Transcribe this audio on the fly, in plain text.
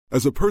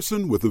As a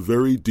person with a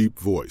very deep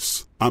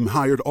voice, I'm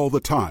hired all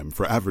the time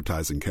for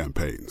advertising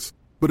campaigns.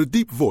 But a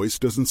deep voice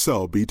doesn't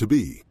sell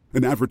B2B,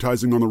 and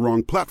advertising on the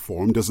wrong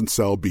platform doesn't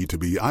sell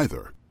B2B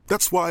either.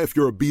 That's why if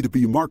you're a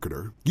B2B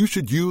marketer, you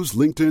should use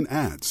LinkedIn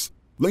ads.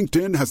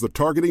 LinkedIn has the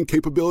targeting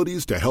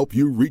capabilities to help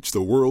you reach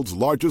the world's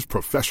largest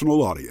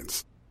professional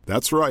audience.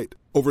 That's right,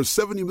 over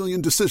 70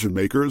 million decision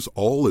makers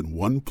all in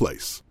one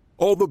place.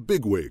 All the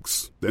big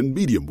wigs, then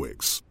medium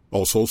wigs,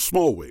 also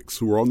small wigs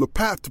who are on the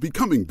path to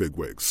becoming big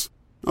wigs.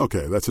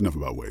 Okay, that's enough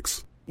about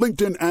wigs.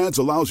 LinkedIn ads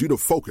allows you to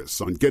focus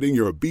on getting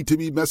your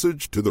B2B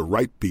message to the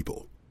right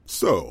people.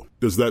 So,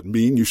 does that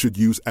mean you should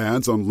use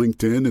ads on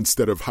LinkedIn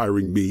instead of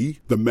hiring me,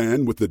 the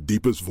man with the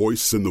deepest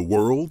voice in the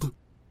world?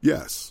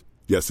 Yes.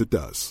 Yes, it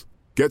does.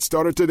 Get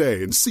started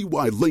today and see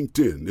why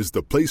LinkedIn is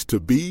the place to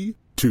be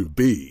to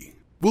be.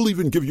 We'll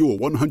even give you a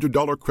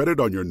 $100 credit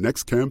on your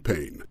next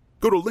campaign.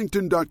 Go to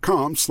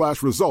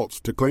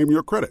linkedin.com/results to claim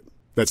your credit.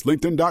 That's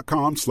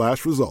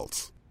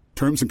linkedin.com/results.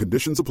 Terms and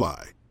conditions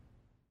apply.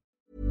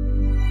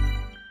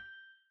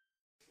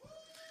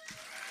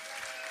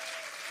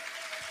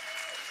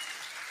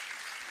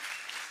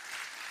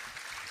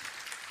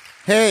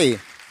 Hej,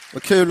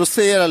 vad kul att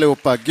se er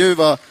allihopa. Gud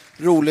vad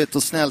roligt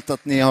och snällt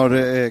att ni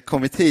har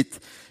kommit hit.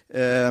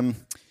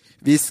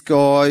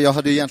 Jag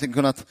hade egentligen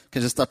kunnat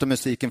kanske starta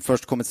musiken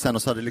först, kommit sen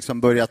och så hade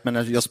liksom börjat.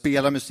 Men jag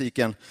spelar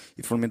musiken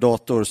ifrån min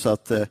dator så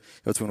att jag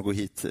var tvungen att gå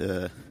hit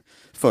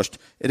först.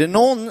 Är det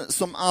någon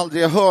som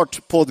aldrig har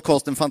hört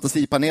podcasten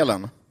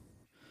Fantasipanelen?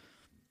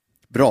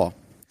 Bra.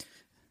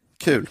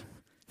 Kul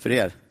för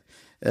er.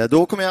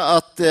 Då kommer jag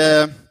att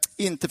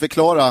inte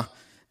förklara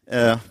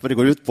vad det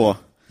går ut på.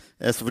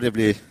 Så får det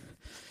bli...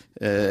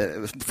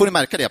 får ni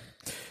märka det.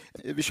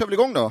 Vi kör väl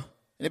igång då.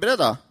 Är ni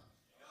beredda?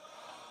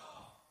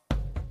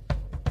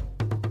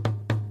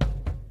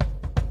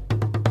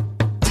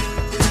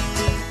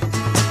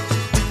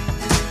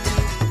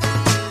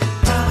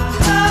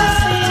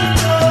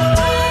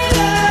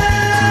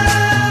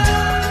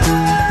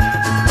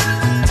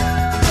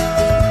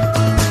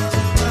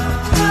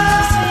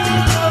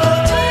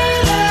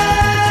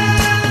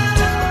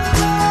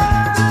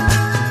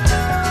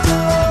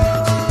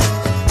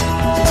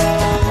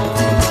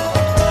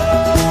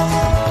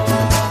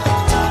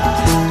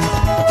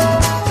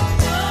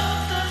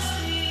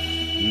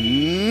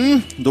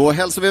 Då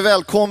hälsar vi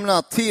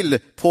välkomna till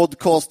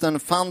podcasten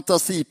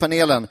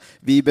Fantasipanelen.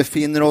 Vi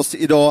befinner oss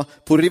idag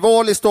på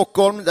Rival i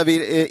Stockholm där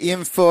vi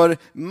inför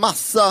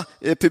massa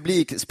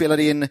publik spelar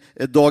in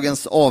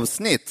dagens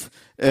avsnitt.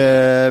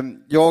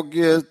 Jag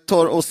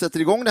tar och sätter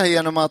igång det här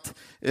genom att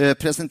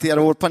presentera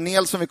vår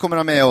panel som vi kommer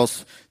ha med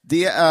oss.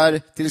 Det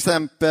är till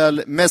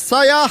exempel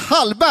Messiah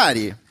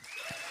Hallberg.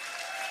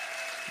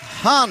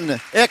 Han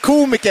är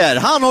komiker,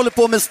 han håller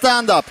på med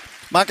stand-up.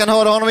 Man kan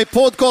höra honom i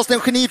podcasten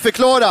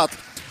Geniförklarat.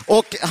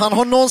 Och han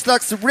har någon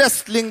slags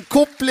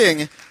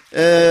wrestlingkoppling.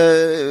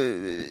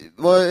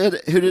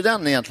 Hur är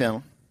den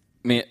egentligen?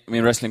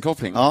 Min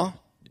wrestlingkoppling? Ja.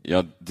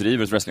 Jag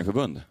driver ett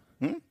wrestlingförbund.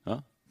 Mm.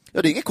 Ja, det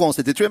är inget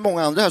konstigt. Det tror jag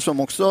många andra här som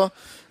också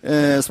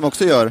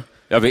gör.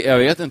 Jag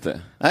vet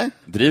inte. Nej?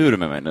 Driver du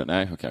med mig nu?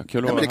 Nej, okej.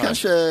 Kul att vara här.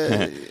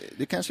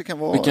 Det kanske kan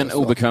vara... Vilken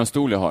obekväm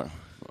stol jag har.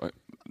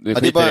 Det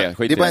är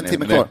bara en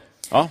timme kvar.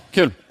 Ja,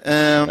 kul.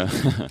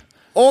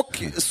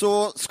 Och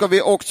så ska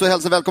vi också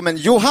hälsa välkommen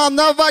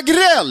Johanna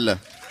Wagrell.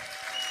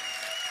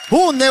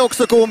 Hon är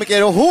också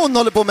komiker och hon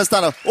håller på med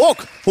stand-up. Och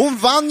hon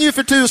vann ju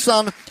för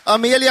tusan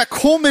Amelia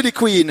Comedy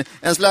Queen,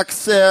 en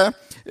slags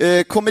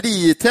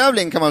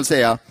komeditävling kan man väl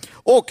säga.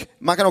 Och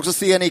man kan också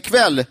se henne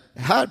ikväll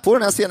här på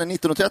den här scenen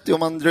 19.30. Om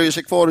man dröjer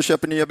sig kvar och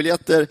köper nya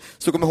biljetter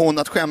så kommer hon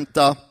att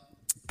förskämta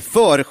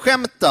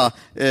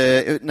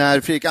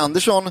när Fredrik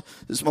Andersson,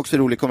 som också är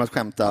rolig, kommer att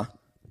skämta.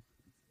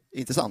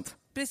 Inte sant?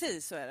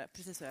 Precis så är det.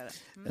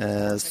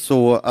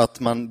 Så att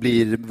man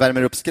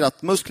värmer upp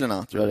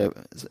skrattmusklerna, tror jag det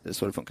är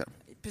så det funkar.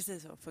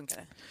 Precis så funkar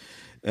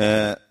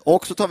det.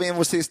 Och så tar vi in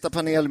vår sista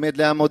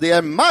panelmedlem och det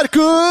är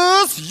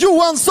Marcus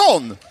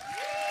Johansson.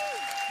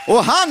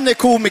 Och han är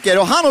komiker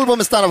och han håller på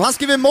med stand-up. Han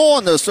skriver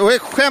manus och är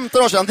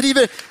skämtar. Han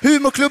driver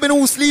humorklubben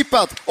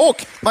Oslipat.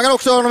 Och man kan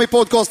också höra honom i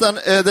podcasten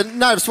Den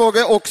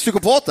nervsvaga och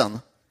psykopaten.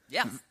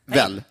 Ja.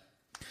 Väl.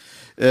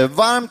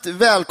 Varmt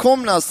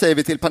välkomna säger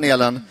vi till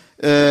panelen.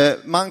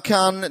 Man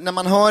kan, när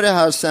man hör det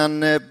här sen,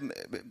 nej,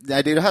 det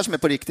är det här som är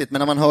på riktigt, men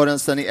när man hör den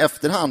sen i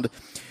efterhand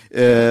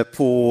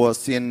på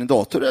sin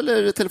dator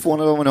eller telefon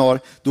eller vad man har,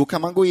 då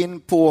kan man gå in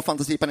på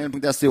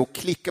fantasipanelen.se och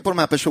klicka på de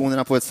här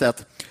personerna på ett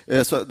sätt,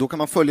 så då kan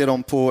man följa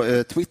dem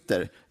på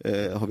Twitter,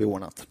 har vi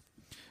ordnat.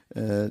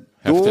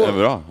 Häftigt, är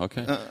bra,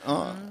 okej.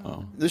 Ja,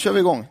 då kör vi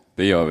igång.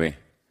 Det gör vi.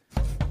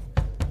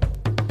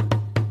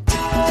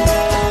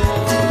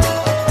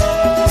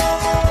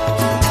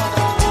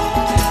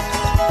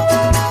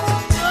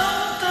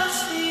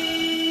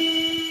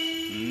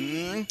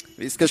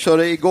 Vi ska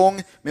köra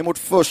igång med vårt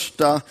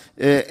första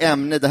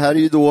ämne. Det här är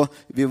ju då,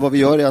 vad vi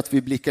gör är att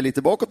vi blickar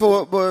lite bakåt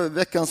på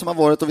veckan som har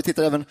varit och vi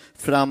tittar även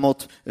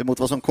framåt mot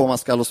vad som komma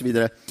skall och så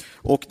vidare.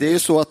 Och det är ju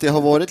så att det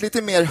har varit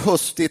lite mer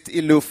höstigt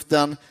i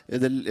luften.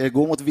 Det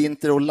går mot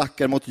vinter och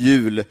lackar mot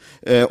jul.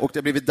 Och det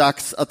har blivit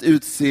dags att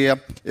utse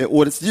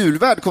årets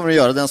julvärd, kommer att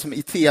göra, den som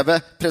i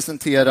tv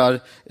presenterar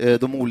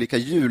de olika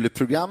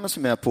julprogrammen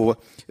som är på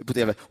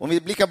tv. Om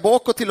vi blickar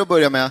bakåt till att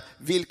börja med,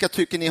 vilka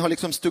tycker ni har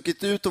liksom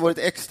stuckit ut och varit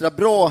extra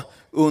bra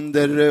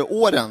under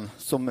åren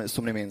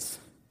som ni minns?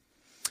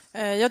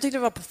 Jag tyckte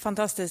det var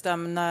fantastiskt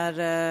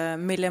när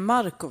Mille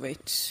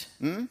Markovic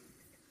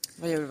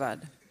var julvärd.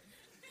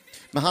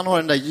 Men han har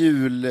den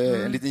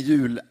där en liten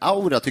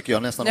julaura tycker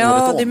jag nästan året om.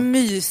 Ja, det är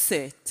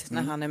mysigt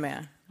när han är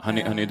med. Han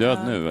är död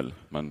nu väl?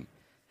 Men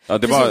ja,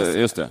 det var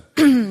just det.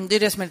 Det är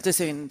det som är lite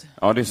synd.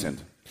 Ja, det är synd.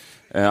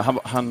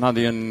 Han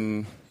hade ju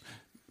en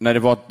när det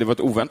var ett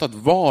oväntat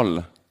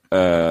val,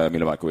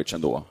 Mille Markovic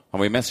ändå. Han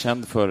var ju mest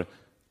känd för,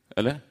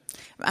 eller?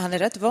 Han är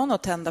rätt van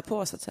att tända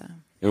på, så att säga.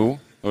 Jo,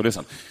 det är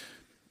sant.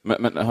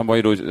 Men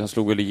han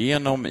slog väl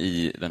igenom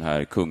i den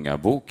här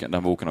kungaboken,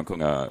 den boken om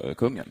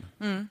kungen.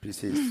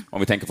 Precis. Om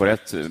vi tänker på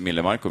rätt,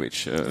 Mille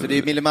Markovic. Så det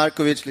är Mille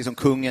Markovic, liksom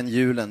kungen,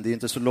 julen. Det är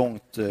inte så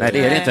långt. Nej,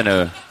 det är det inte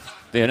nu.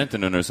 Det är det inte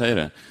nu när du säger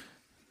det.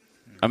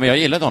 Ja, men jag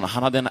gillade honom.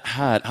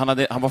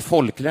 Han var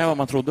folkligare än vad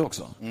man trodde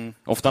också.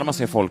 Ofta när man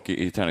ser folk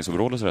i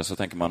träningsområden så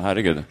tänker man,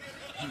 herregud.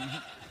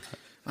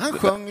 Han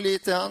sjöng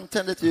lite, han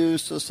tände ett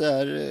ljus och så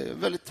här,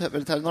 väldigt,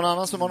 väldigt härligt. Någon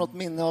annan som har något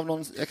minne av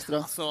någon extra?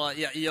 Alltså,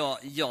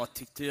 jag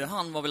tyckte ju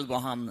han var väl bra,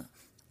 han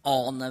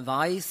Arne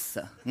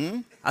Weise.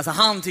 Alltså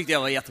han tyckte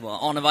jag var jättebra,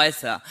 Arne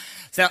Weise.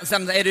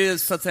 Sen är det ju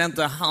så att säga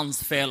inte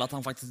hans fel att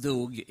han faktiskt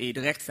dog i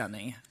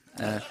direktsändning.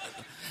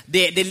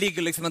 Det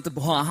ligger liksom inte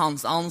bara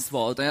hans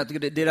ansvar, utan jag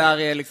tycker det där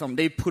är liksom,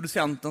 det är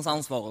producentens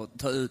ansvar att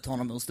ta ut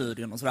honom ur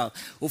studion och sådär.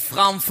 Och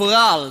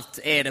framförallt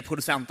är det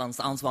producentens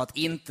ansvar att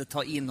inte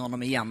ta in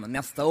honom igen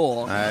nästa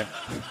år. Nej.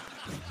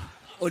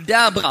 Och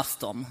där brast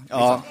de. Liksom.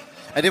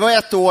 Ja. Det var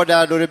ett år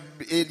där då det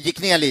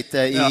gick ner lite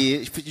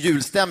i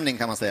julstämning,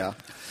 kan man säga.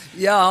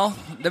 Ja,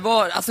 det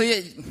var alltså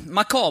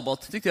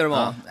makabert tyckte jag det var.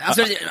 Ja.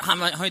 Alltså,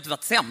 han har ju inte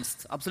varit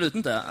sämst, absolut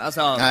inte.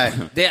 Alltså,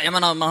 jag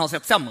menar, man har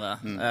sett sämre.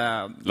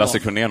 Lasse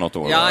Kronér något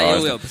år.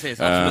 Ja, precis,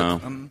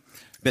 absolut.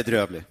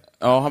 Bedrövlig.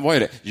 Ja, han var ju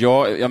det.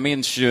 Jag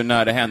minns ju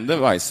när det hände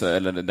Weise,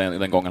 eller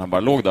den gången han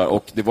bara låg där.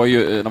 Och det var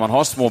ju, när man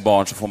har små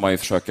barn så får man ju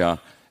försöka.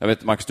 Jag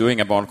vet, Marcus, du har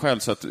inga barn själv,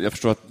 så att jag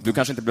förstår att du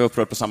kanske inte blev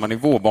upprörd på samma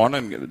nivå.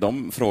 Barnen,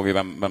 de frågar ju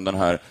vem den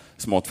här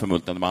smått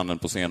förmultnade mannen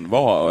på scen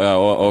var.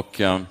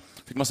 Och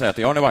fick man säga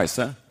till Arne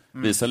Weise,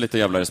 visa lite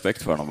jävla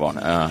respekt för honom, barn.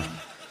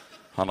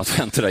 Han har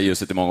tänt det där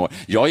ljuset i många år.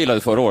 Jag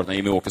gillade förra året när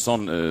Jimmy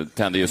Åkesson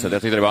tände ljuset.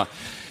 Jag tyckte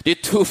det är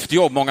ett tufft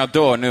jobb. Många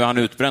dör, nu är han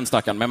utbränd,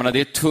 stackaren. Men jag menar, det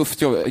är ett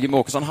tufft jobb. Jimmy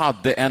Åkesson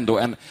hade ändå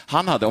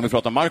om vi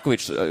pratar om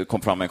Markovic,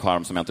 kom fram med en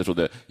charm som jag inte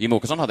trodde. Jimmy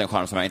Åkesson hade en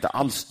charm som jag inte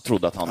alls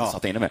trodde att han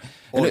satt inne med.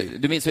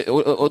 Du minns,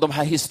 och de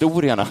här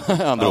historierna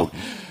han drog.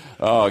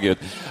 Gud.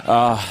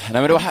 Nej,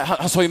 men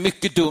han sa ju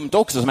mycket dumt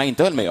också som jag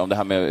inte höll med om, det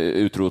här med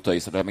utrota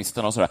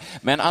islamisterna och sådär.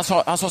 Men han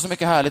sa så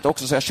mycket härligt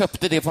också, så jag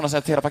köpte det på något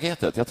sätt, hela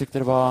paketet. Jag tyckte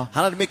det var...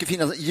 Han hade mycket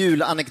fina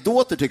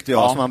julanekdoter tyckte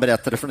jag, som han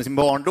berättade från sin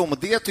barndom, och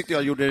det tyckte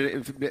jag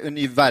gjorde en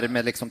ny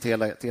värme liksom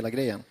till hela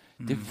grejen.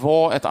 Det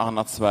var ett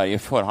annat Sverige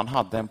för han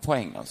hade en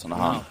poäng alltså när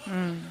han...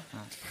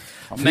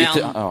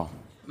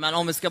 Men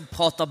om vi ska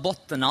prata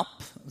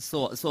bottennapp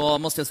så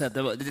måste jag säga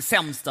att det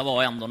sämsta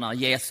var ändå när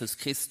Jesus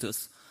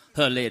Kristus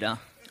höll i det.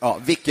 Ja,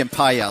 vilken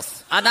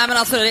pajas. Nej, men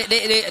alltså,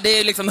 det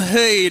är liksom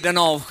höjden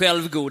av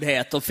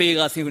självgodhet att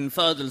fira sin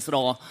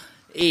födelsedag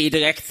i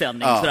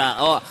direktsändning.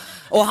 Sådär.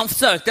 Och han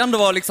försökte ändå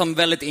vara liksom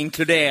väldigt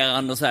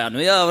inkluderande och säga,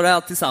 nu gör vi det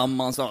här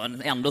tillsammans. Och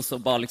ändå så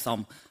bara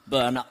liksom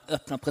börja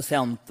öppna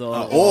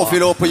presenter.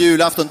 Fylla upp på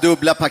julafton,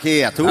 dubbla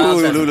paket.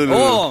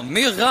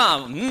 Myrra,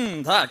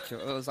 tack.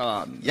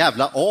 Så.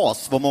 Jävla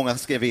as, vad många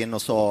skrev in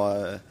och sa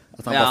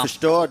att han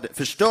var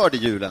förstörde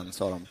julen,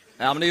 sa de.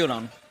 Ja, men det gjorde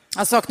han.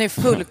 Han saknar ju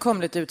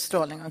fullkomligt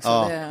utstrålning också.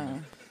 Ja.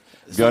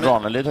 Björn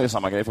Ranelid har ju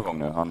samma grej på gång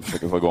nu. Han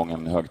försöker få igång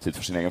en högtid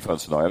för sin egen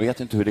födelsedag. Jag vet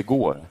inte hur det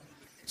går.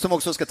 Som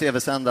också ska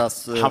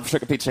tv-sändas. Han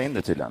försöker pitcha in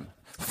det tydligen.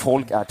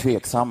 Folk är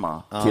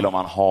tveksamma till om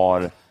han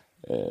har...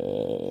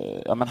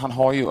 men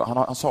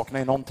han saknar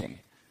ju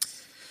någonting.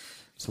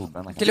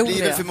 Det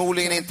blir väl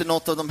förmodligen inte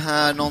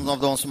någon av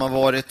de som har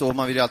varit, och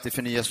man vill ju alltid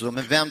förnya sig.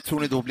 Men vem tror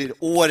ni då blir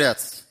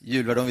årets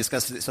julvärd, om vi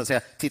ska så att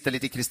säga titta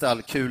lite i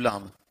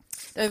kristallkulan?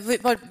 Det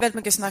har varit väldigt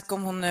mycket snack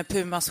om hon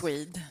Puma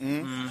Swede.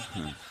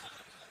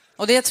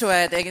 Och det tror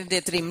jag det är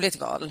ett rimligt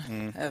val,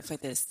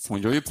 faktiskt.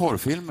 Hon gör ju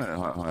porrfilmer,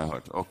 har jag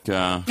hört. Och,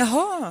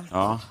 Jaha.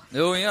 Ja.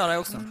 Jo, hon gör det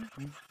också.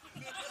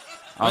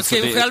 Hon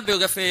skriver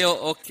självbiografi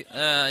och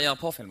gör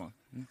porrfilmer.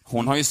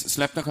 Hon har ju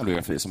släppt en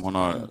självbiografi som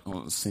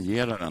hon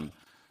signerar den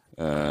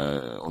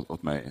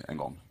åt mig en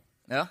gång.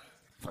 Ja.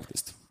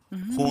 Faktiskt.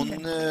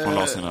 Hon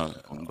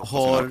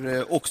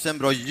har också en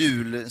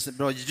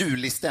bra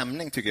julig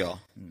stämning, tycker jag.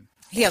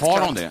 Helt har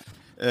klart. hon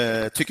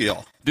det? Tycker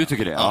jag. Du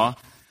tycker det? Ja.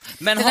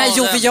 Men den här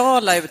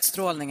joviala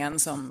utstrålningen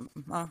som...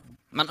 Ja.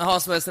 Men har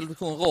Sveriges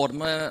Television råd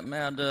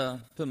med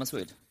Puma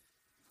Swede?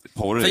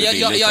 Porr är För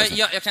billigt, alltså.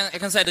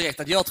 jag kan säga direkt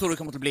att jag tror det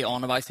kommer att bli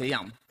Arne Weise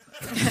igen.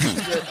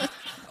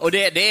 Och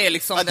det är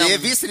liksom... Ja, det är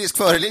viss risk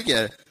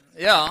föreligger.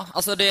 Ja,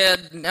 alltså jag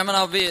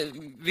menar,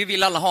 vi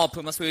vill alla ha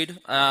Puma Swede.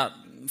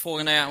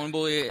 Frågan är om hon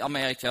bor i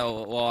Amerika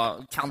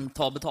och kan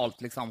ta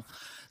betalt liksom.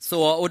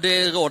 Så, och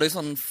det råder ju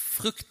sån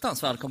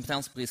fruktansvärd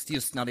kompetensbrist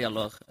just när det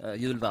gäller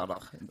julvärdar.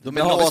 De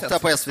är låta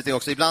på SVT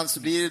också. Ibland så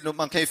blir det,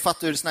 man kan ju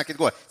fatta hur snacket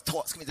går.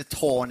 Ska vi inte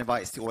ta Arne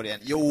Weise till år igen?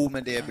 Jo,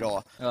 men det är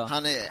bra. Ja.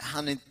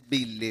 Han är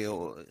billig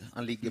och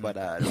han ligger bara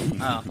där.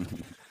 Ja.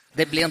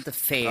 Det blir inte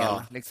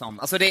fel. Liksom.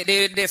 Alltså det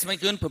är det som är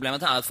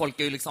grundproblemet här. Folk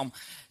är ju liksom,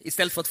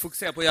 istället för att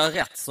fokusera på att göra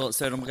rätt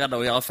så är de rädda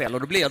att göra fel.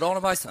 Och då blir det Arne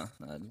Weise.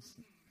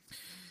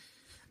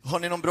 Har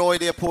ni någon bra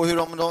idé på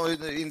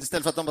hur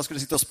istället för att de bara skulle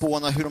sitta och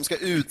spåna, hur de ska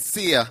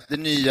utse det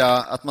nya,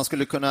 att man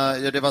skulle kunna,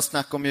 det var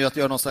snack om ju att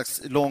göra någon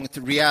slags långt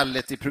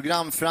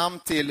reality-program fram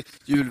till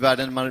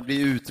julvärden, man blir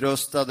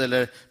utrustad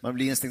eller man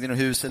blir instängd i något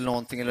hus eller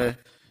någonting, eller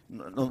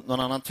någon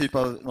annan typ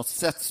av, något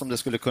sätt som det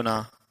skulle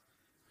kunna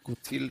gå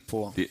till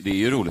på. Det är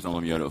ju roligt om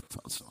de gör upp,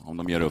 alltså. Om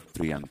de gör upp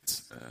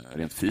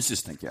rent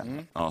fysiskt, tänker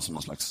jag. Ja, som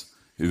någon slags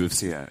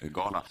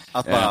UFC-gala.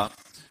 Att bara...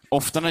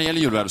 Ofta när det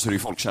gäller julvärde så är det ju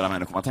folkkära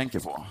människor man tänker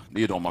på. Det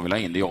är ju de man vill ha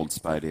in. Det är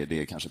Oldsberg,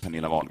 det är kanske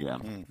Pernilla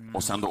Wahlgren.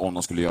 Och sen då om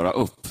de skulle göra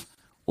upp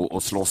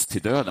och slåss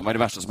till döden. Vad är det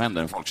värsta som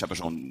händer? En folkkär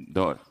person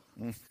dör.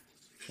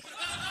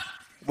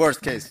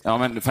 Worst case. Ja,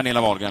 men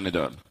Pernilla Wahlgren är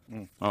död.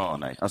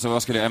 Nej. Alltså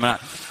vad skulle jag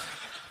menar...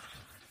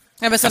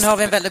 Ja, men sen har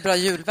vi en väldigt bra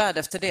julvärd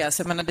efter det.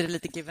 Så jag menar, det är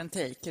lite give and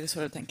take. Är det så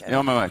du tänker?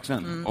 Ja, men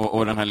verkligen.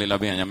 Och den här lilla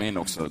Benjamin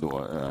också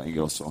då,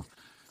 Ingrosso.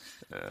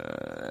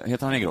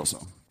 Heter han Ingrosso?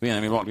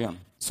 Benjamin Wahlgren.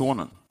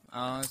 Sonen.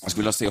 Man skulle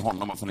vilja se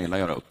honom och Pernilla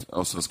göra upp.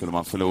 Och så skulle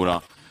man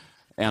förlora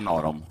en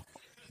av dem.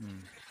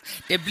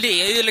 Det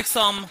blir ju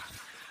liksom...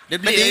 Det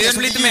blir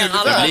ju lite mer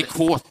allvarligt. Jag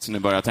blir kåt nu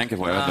börjar jag tänka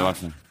på. Jag vet inte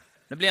varför.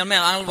 Det blir en mer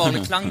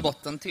allvarlig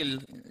klangbotten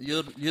till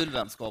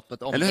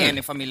julvänskapet om en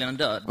i familjen är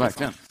död.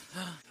 Verkligen.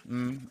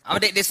 Ja,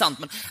 det är sant,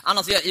 men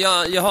annars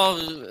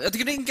jag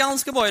tycker det är en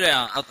ganska bra idé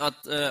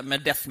att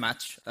med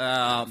deathmatch.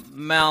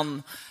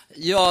 Men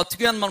jag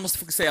tycker ändå man måste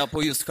fokusera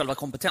på just själva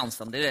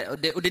kompetensen. Och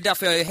det är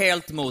därför jag är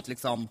helt emot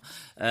liksom,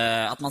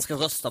 att man ska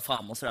rösta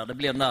fram och sådär. Det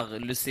blir den där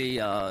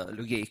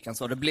Lucia-logiken.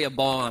 Så det blir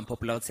bara en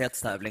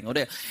popularitetstävling. Och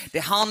det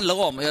handlar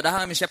om, det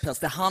här är min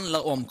käpphäst, det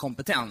handlar om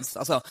kompetens.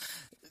 Alltså,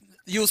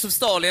 Josef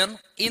Stalin,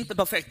 inte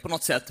perfekt på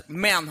något sätt,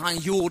 men han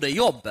gjorde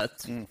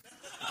jobbet.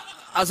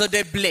 Alltså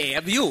det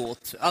blev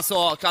gjort.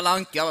 Alltså Kalle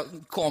Anka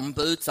kom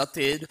på utsatt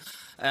tid.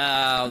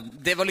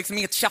 Det var liksom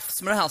inget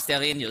tjafs med det här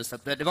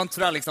stearinljuset. Det var inte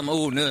sådär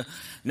liksom,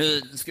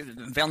 nu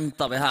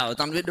väntar vi här.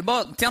 Utan det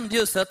bara tänd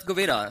ljuset, gå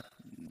vidare.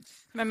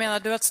 Men menar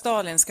du att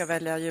Stalin ska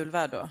välja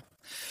julvärd då?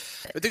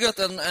 Jag tycker att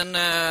en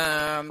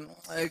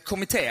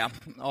kommitté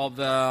av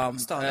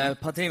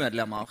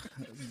partimedlemmar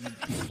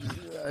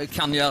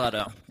kan göra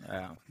det.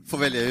 Får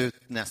välja ut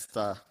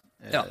nästa...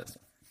 Ja.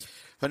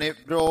 Hörrni,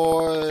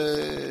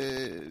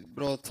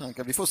 bra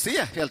tankar. Vi får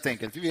se helt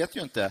enkelt. Vi vet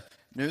ju inte.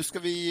 Nu ska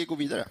vi gå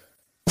vidare.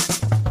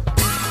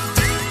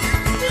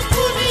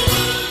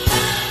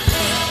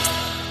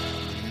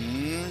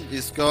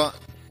 Vi ska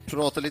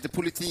prata lite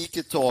politik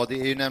ett tag.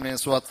 Det är ju nämligen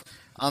så att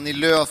Annie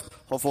Lööf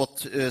har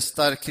fått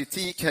stark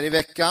kritik här i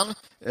veckan.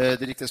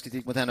 Det riktas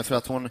kritik mot henne för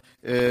att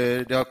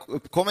det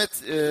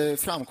har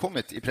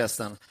framkommit i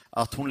pressen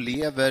att hon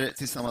lever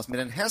tillsammans med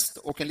en häst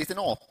och en liten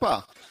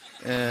apa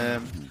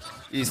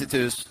i sitt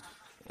hus.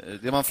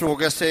 Det man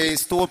frågar sig,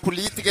 står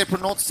politiker på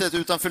något sätt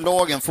utanför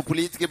lagen? Får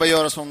politiker bara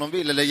göra som de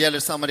vill? Eller gäller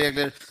samma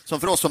regler som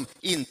för oss som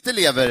inte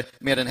lever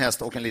med en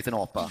häst och en liten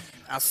apa?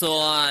 Alltså,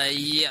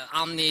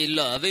 Annie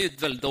Lööf är ju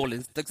ett väldigt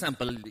dåligt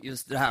exempel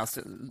just i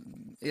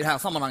det här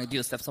sammanhanget,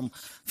 just eftersom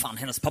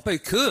hennes pappa är ju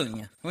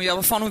kung. Hon gör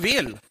vad fan hon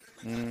vill.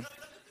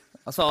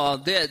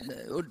 Alltså,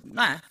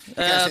 nej.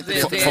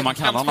 Får man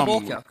kalla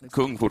honom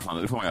kung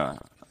fortfarande? Det får man göra.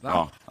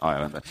 Ja, jag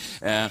vet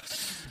inte.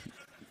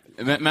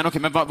 Men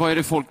okej, men vad är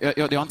det folk...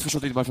 Jag har inte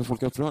förstått riktigt varför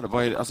folk är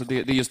upprörda. Alltså det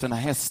är just den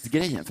här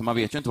hästgrejen. För man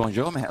vet ju inte vad hon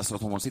gör med häst.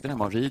 Att om hon sitter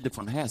hemma och rider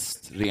på en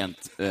häst, det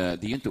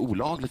är ju inte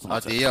olagligt.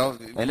 Jag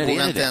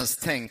vågar inte ens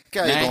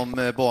tänka i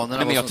de banorna.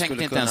 Nej, men jag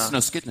tänkte inte ens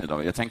snuskigt nu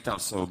då. Jag tänkte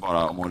alltså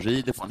bara om hon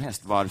rider på en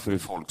häst, varför är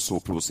folk så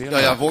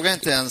provocerade? Ja, jag vågar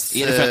inte ens...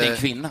 Är det för att det är en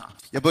kvinna?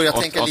 Jag börjar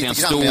tänka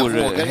lite grann, men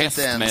jag vågar häst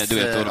inte ens... med, du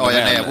vet,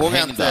 jag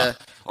vågar inte...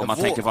 Om man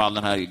tänker på all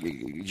den här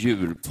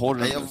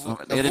djurporren. Jag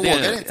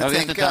vågar inte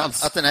tänka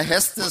att den här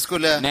hästen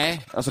skulle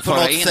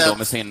föra in då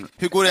med sin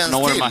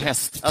enorma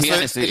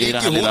hästpenis i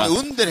den här lilla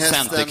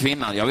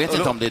centerkvinnan. Jag vet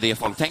inte om det är det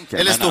folk tänker.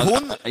 Eller står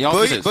hon,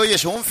 böjer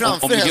sig hon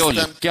framför hästen? Om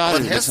mjölkar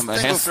liksom,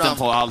 hästen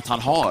på allt han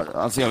har.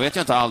 Alltså jag vet ju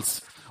inte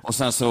alls. Och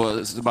sen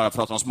så bara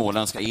pratar om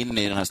småländska in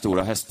i den här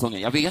stora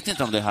hästpungen. Jag vet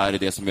inte om det här är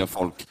det som gör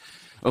folk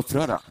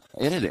upprörda.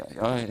 Är det?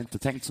 Jag har inte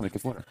tänkt så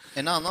mycket på det.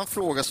 En annan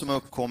fråga som har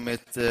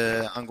uppkommit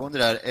angående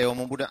det här är om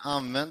man borde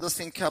använda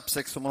sin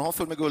kappsäck som man har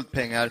full med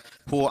guldpengar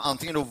på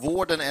antingen då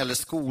vården eller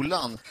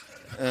skolan.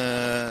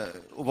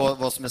 Och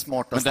vad som är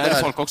smartast. Men där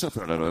är folk också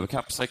upprörda då, över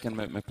kappsäcken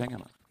med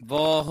pengarna.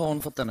 Var har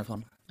hon fått den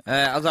ifrån?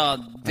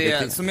 Alltså,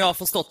 som jag har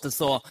förstått det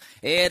så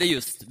är det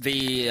just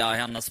via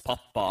hennes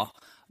pappa.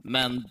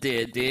 Men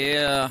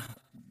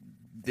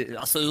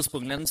alltså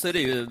ursprungligen så är det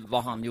ju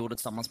vad han gjorde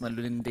tillsammans med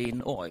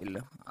Lundin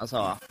Oil.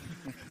 Alltså,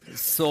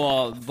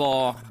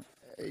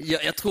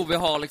 jag tror vi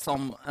har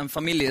liksom en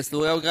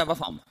familjehistoria att gräva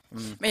fram.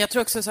 Men jag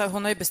tror också så här,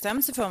 hon har ju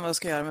bestämt sig för vad hon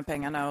ska göra med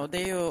pengarna, och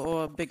det är ju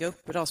att bygga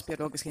upp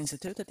Rasbiologiska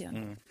institutet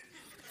igen.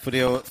 För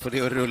det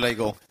att rulla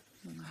igång.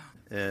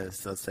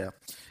 Så att säga.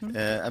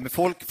 Men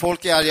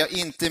folk är arga,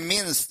 inte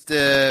minst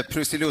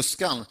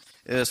Prussiluskan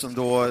som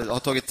då har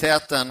tagit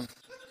täten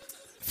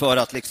för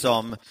att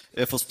liksom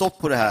få stopp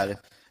på det här,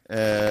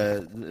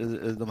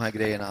 de här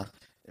grejerna.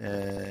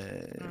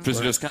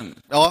 Prussiluskan?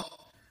 Ja.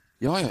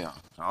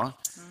 Ja.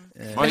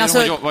 Men alltså,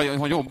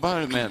 Hon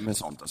jobbar med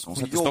sånt. Alltså.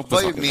 Hon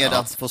jobbar ju med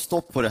att få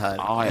stopp på det här.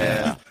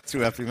 Ja.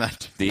 Tror jag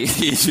primärt. Det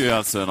är ju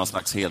alltså någon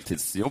slags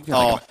heltidsjobb.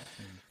 Ja.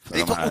 Det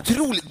är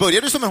otroligt.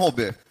 Börjar du som en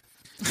hobby?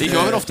 Det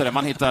gör väl ofta det.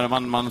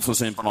 Man får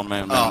syn på någon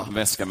med en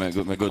väska med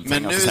guldpengar.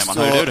 Men nu så säger man,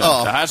 hör du det?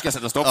 Det här ska jag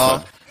sätta stopp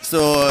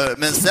för.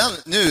 Men sen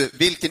nu,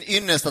 vilken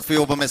ynnest att få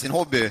jobba med sin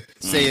hobby,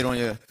 säger hon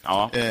ju.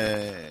 Ja.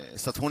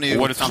 Så att hon är ju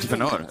årets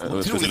entreprenör.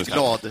 Otroligt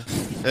glad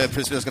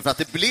för att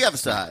det blev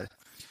så här.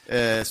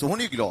 Så hon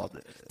är ju glad.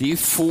 Det är ju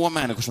få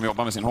människor som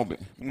jobbar med sin hobby.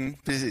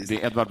 Precis. Det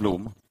är Edvard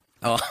Blom.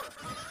 Ja.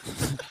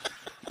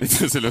 Det är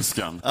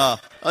Prussiluskan. Ja,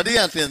 det är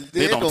egentligen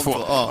det är de två.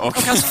 Ja.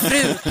 Och hans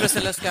fru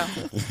Prussiluskan.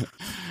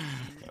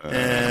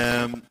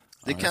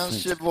 Det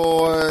kanske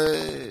var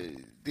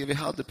det vi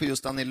hade på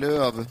just Annie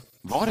Lööf.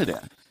 Var det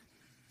det?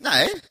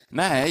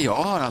 Nej, jag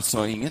har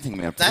alltså ingenting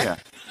mer på det.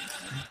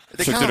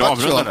 Försökte du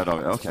avrunda det,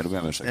 David? Okej, då ber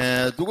jag om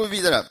ursäkt. Då går vi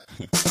vidare.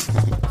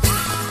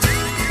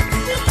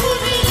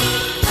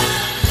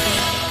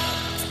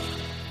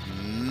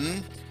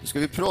 Nu ska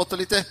vi prata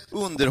lite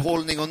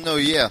underhållning och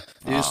nöje.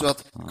 Det är ju så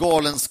att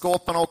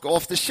Galenskaparna och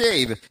After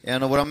Shave är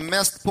en av våra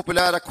mest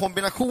populära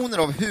kombinationer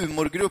av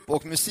humorgrupp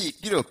och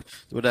musikgrupp.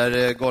 Då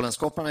där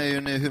Galenskaparna är ju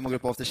en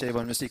humorgrupp och After Shave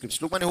var en musikgrupp.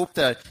 Slog man ihop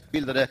det här,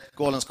 bildade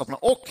Galenskaparna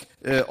och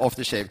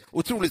After Shave.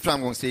 Otroligt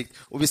framgångsrikt.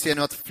 Och vi ser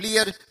nu att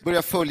fler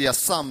börjar följa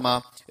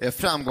samma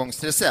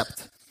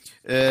framgångsrecept.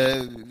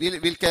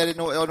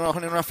 Har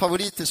ni några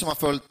favoriter som har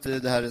följt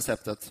det här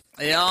receptet?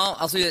 Ja,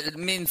 alltså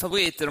min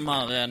favorit i de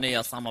här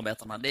nya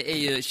samarbetena, det är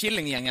ju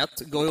Killinggänget,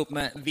 går ihop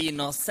med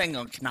Wiener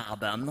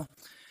Sängerknaben.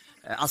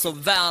 Alltså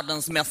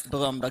världens mest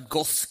berömda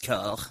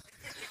gosskör.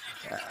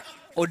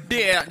 Och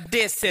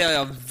det ser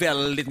jag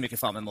väldigt mycket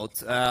fram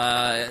emot.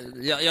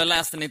 Jag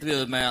läste en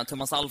intervju med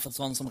Thomas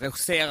Alfredsson som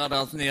regisserade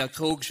deras nya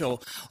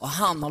krogshow, och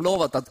han har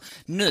lovat att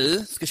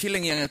nu ska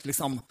Killinggänget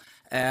liksom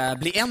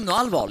bli ännu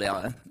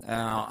allvarligare.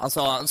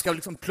 Alltså, han ska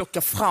liksom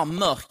plocka fram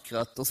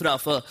mörkret och sådär.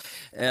 För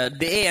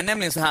det är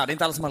nämligen så här, det är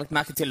inte alla som har lagt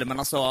märke till det, men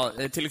alltså,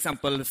 till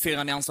exempel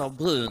 4 nyanser av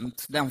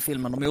brunt, den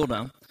filmen de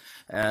gjorde,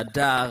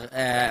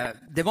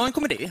 det var en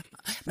komedi,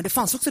 men det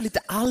fanns också lite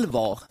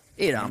allvar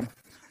i den.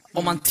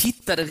 Om man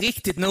tittade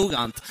riktigt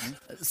noggrant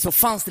så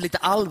fanns det lite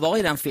allvar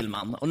i den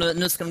filmen. Och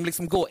nu ska de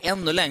liksom gå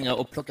ännu längre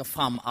och plocka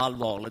fram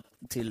allvaret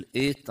till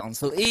ytan.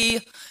 Så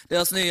i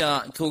deras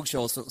nya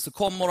krogshow så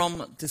kommer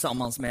de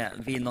tillsammans med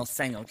Wiener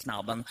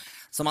Sängerknaben,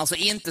 som alltså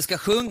inte ska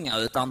sjunga,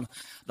 utan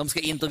de ska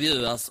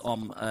intervjuas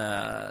om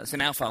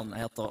sina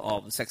erfarenheter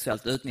av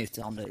sexuellt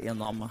utnyttjande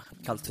inom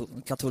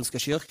katolska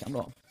kyrkan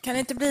då. Kan det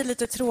inte bli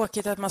lite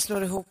tråkigt att man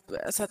slår ihop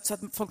så att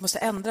folk måste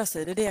ändra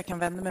sig? Det är det jag kan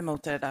vända mig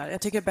mot det där.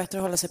 Jag tycker det är bättre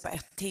att hålla sig på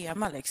ett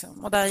tema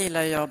liksom. Och där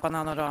gillar jag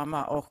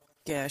Bananarama och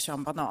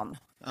Sean Banan.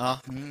 Ja.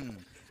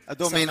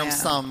 De är inom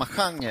samma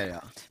genre,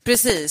 ja.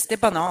 Precis, det är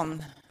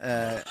banan.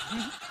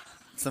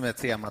 Som är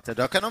temat.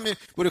 Där kan de ju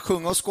både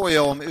sjunga och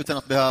skoja om utan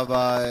att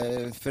behöva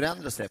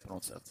förändra sig på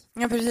något sätt.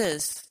 Ja,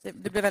 precis.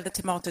 Det blir väldigt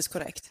tematiskt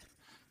korrekt.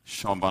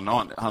 Sean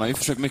Banan, han har ju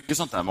försökt mycket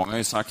sånt där. Många har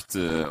ju sagt,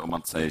 om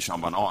man säger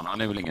Sean Banan,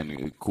 han är väl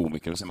ingen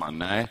komiker, och säger man,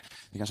 nej,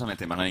 det kanske han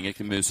inte är, men han är ingen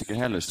riktig musiker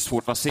heller. Så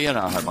svårt att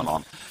placera herr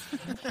Banan,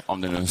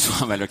 om det nu så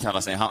han väljer att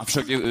kalla sig. Han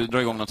försökte ju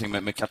dra igång någonting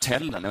med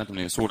Kartellen, jag vet inte om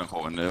ni såg den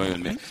showen. Det var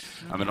ju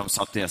men de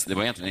satt det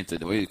var egentligen inte,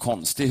 det var ju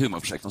konstigt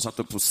humorprojekt. De satt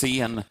upp på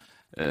scen,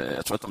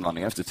 jag tror att de la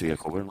ner efter 3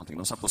 shower eller någonting.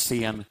 De satt på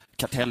scen,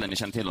 Kartellen, ni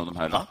känner till de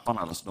här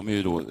rapparna, alltså, de är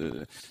ju då...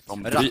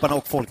 rapparna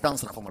och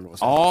folkdansarna får man lov att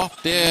säga.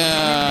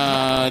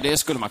 Ja, det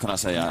skulle man kunna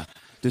säga.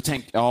 Du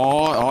tänker,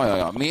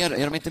 ja. Mer,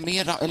 är de inte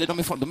mer, eller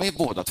de är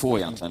båda två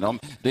egentligen.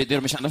 Det de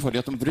är kända för är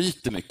att de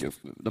bryter mycket.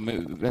 De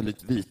är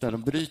väldigt vita,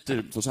 de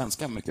bryter på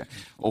svenska mycket.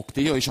 Och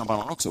det gör ju Sean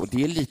Banan också. Och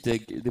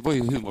det var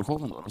ju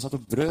humorshowen då. De satt och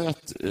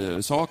bröt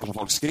saker som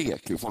folk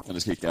skrek. Folk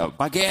kunde skrika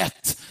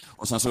baguette.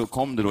 Och sen så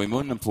kom det då i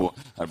munnen på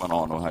herr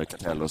Banan och herr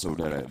Kartell, och så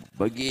blev det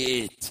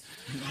baguette.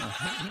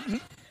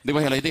 Det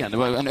var hela idén. Det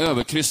var en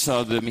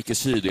överkryssad Micke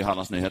Syd i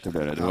Hallands Nyheter.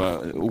 Det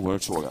var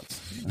oerhört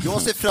sågat.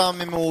 Jag ser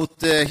fram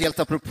emot helt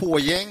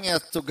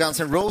apropå-gänget, och Guns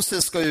N'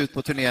 Roses ska ut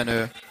på turné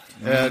nu.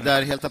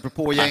 Där helt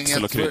apropå-gänget...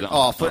 Axel och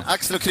Kryddan. För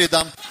Axel och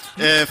Kryddan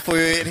får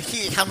ju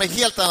hamna i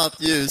helt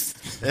annat ljus.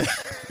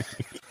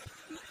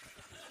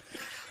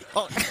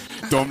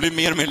 De blir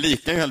mer och mer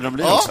lika ju äldre de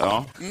blir också.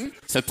 Ja.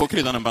 Sätt på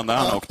kryddan en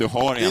bandana och du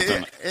har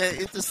egentligen... Det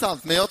är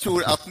intressant, men jag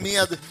tror att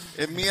med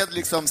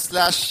liksom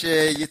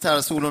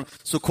gitarrsolon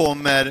så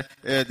kommer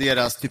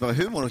deras typ av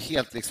humor och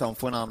helt liksom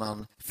få en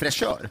annan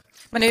fräschör.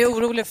 Men är ju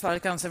orolig för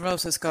att Guns N'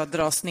 Roses ska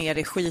dras ner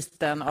i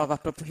skiten av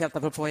helt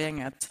apropå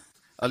gänget.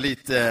 Ja,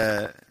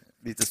 lite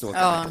så.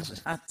 Ja,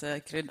 att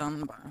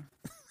kryddan bara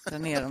drar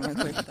ner dem i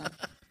skiten.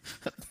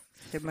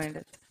 Det är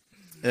möjligt.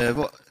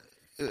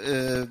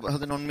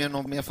 Hade någon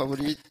mer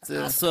favorit?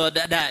 Alltså,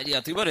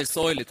 jag tycker bara det är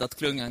sorgligt att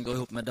klungan går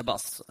ihop med The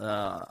Buzz.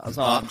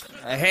 Alltså,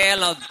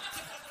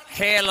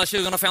 hela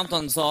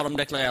 2015 så har de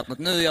deklarerat att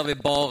nu gör vi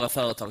bara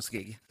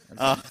företagsgig.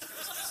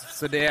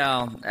 Så det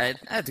är...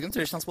 Jag tycker inte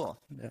det känns bra.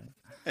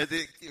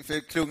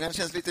 För klungan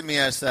känns lite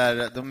mer så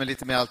här, de är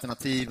lite mer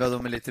alternativa,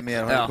 de är lite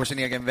mer håller på sin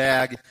egen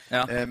väg,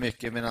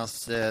 mycket, medan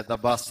The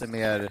Buzz är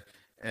mer...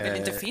 Det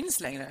inte finns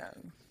längre.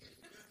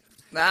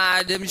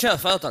 Nej, de kör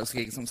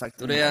företagsgig som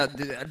sagt. Och jag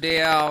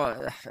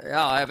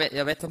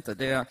vet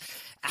inte.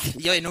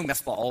 Jag är nog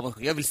mest bara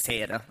avundsjuk. Jag vill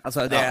se det.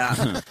 Alltså,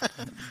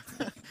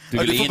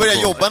 du får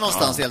börja jobba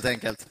någonstans helt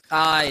enkelt.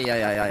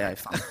 Aj,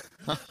 fan.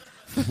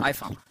 Aj,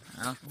 fan.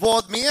 Ja.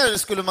 Vad mer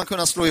skulle man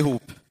kunna slå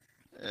ihop?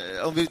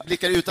 Om vi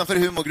blickar utanför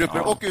humorgrupper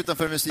och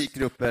utanför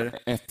musikgrupper.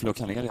 Äpple och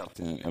kanel är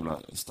alltid en jävla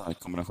stark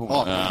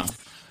kombination.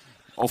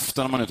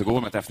 Ofta när man är ute och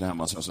går med ett äpple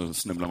hemma så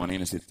snubblar man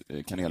in i sitt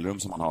kanelrum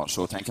som man har,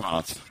 så tänker man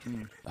att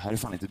det här är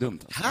fan inte dumt.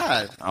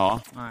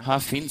 Alltså. Här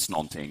finns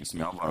någonting som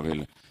jag bara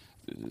vill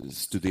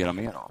studera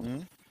mer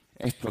av.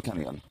 Äpple och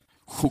kanel.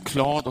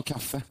 Choklad och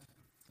kaffe.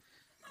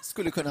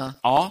 Skulle kunna...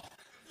 Ja,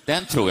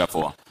 den tror jag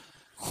på.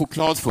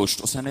 Choklad först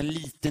och sen en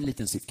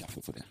liten sipp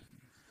kaffe för det.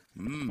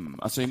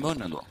 Alltså i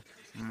munnen då.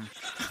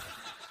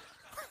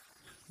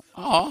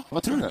 Ja,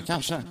 vad tror du?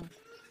 Kanske.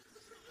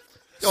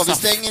 Ja, vi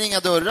stänger inga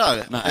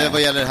dörrar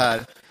vad gäller det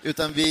här.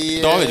 Utan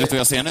vi... David, vet du vad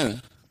jag ser nu?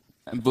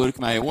 En burk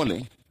med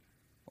aioli.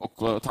 Och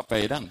vad tappar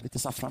jag i den? Lite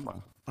saffran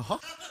bara. Jaha.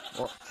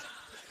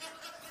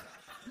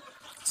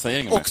 Säger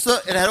inget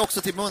mer. Är det här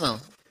också till munnen?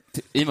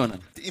 I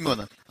munnen. I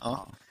munnen,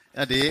 ja.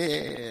 Ja, det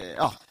är...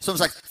 Ja, som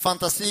sagt,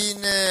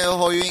 fantasin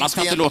har ju... Man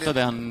ska inte låta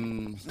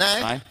den...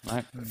 Nej.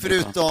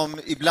 Förutom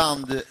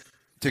ibland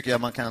tycker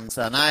jag man kan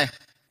säga nej.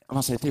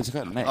 Man säger till sig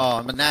själv, nej.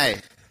 Ja, men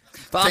nej.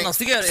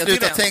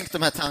 Sluta tänk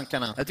de här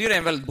tankarna. Jag tycker det är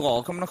en väldigt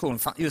bra kombination,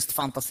 just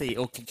fantasi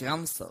och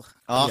gränser.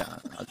 Ja.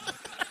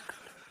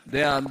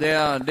 Det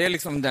är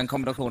liksom den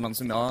kombinationen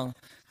som jag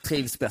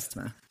trivs bäst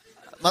med.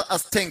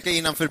 Att tänka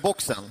innanför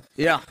boxen.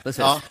 Ja, precis.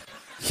 Ja.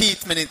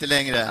 Hit men inte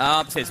längre.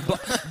 Ja, precis.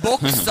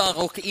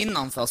 Boxar och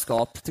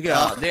innanförskap tycker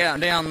jag. Det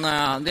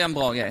är en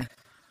bra grej.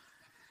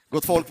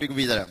 Gott folk, vi går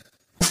vidare.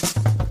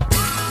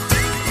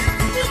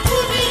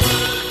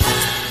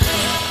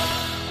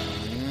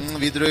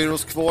 Vi dröjer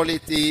oss kvar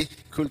lite i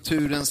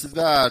kulturens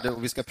värld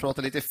och vi ska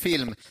prata lite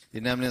film. Det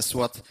är nämligen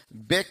så att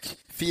Beck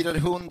firar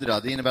 100.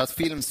 Det innebär att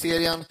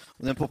filmserien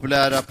och den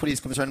populära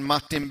poliskommissarien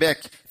Martin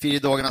Beck firar i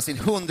dagarna sin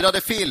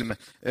 100:e film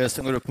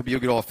som går upp på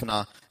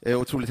biograferna.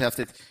 Otroligt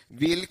häftigt.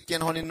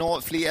 Vilken har ni en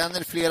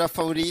eller flera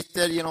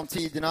favoriter genom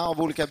tiderna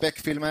av olika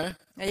Beck-filmer?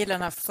 Jag gillar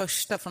den här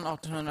första från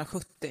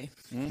 1870.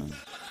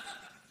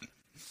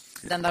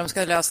 Den där de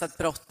ska lösa ett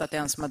brott, att det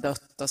är en som har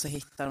dött och så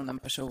hittar de den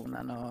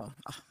personen och...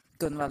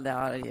 Gunvald är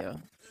arg.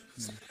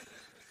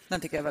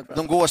 Den tycker jag är väldigt bra.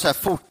 De går så här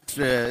fort.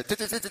 Så är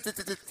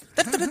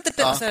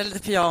det lite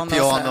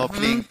piano och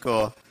plink.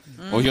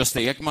 Och just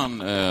Ekman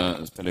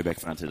spelade ju Beck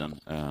för den tiden.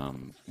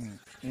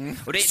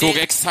 Och det såg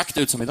exakt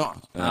ut som idag.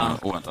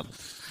 Oväntat.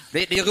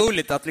 Det är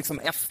roligt att liksom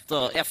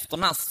efter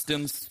den här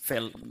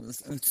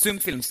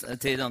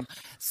stumfilmstiden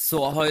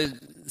så har ju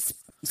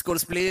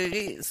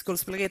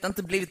skådespeleriet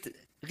inte blivit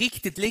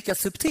riktigt lika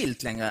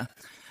subtilt längre.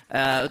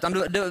 Utan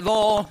det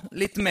var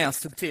lite mer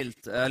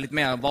subtilt, lite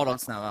mer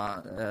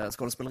vardagsnära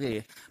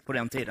skådespeleri på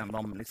den tiden.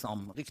 De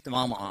liksom ryckte med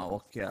armarna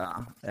och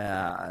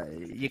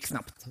gick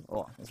snabbt.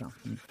 Och så.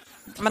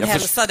 Man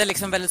hälsade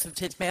liksom väldigt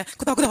subtilt med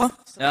goddag.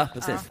 Ja,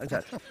 precis.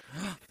 Exakt.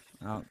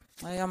 Ja,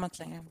 det gör man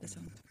inte längre.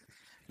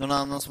 Någon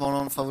annan som har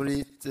någon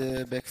favorit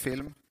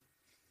Beck-film?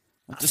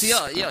 Alltså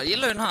jag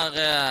gillar den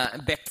här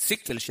Beck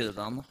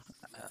cykeltjuven.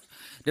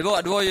 Det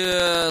var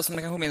ju, som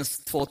ni kanske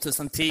minns,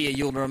 2010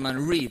 gjorde de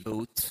en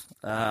reboot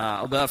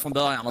och började från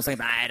början och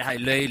tänkte, nej, det här är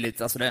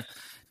löjligt. Alltså det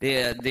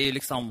är ju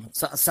liksom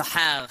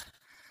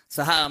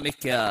så här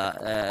mycket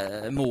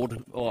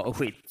mord och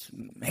skit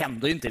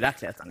händer ju inte i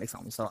verkligheten.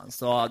 Liksom.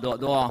 Så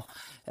då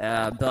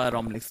började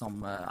de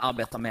liksom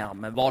arbeta mer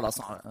med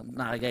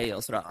vardagsnära grejer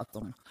och sådär. Att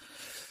de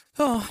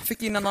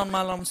fick in en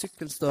anmälan om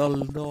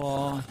cykelstöld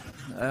och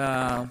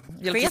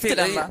hjälpte till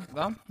den,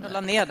 va? Jag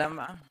la ner den,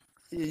 va?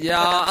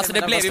 Ja, alltså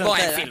det blev ju bara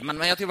en film,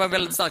 men jag tycker det var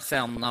väldigt starkt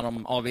sen när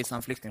de avvisade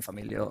en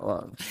flyktingfamilj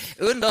och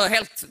under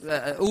helt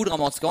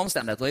odramatiska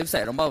omständigheter i och för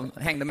sig. De bara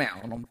hängde med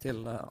honom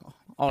till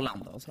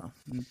Arlanda och så.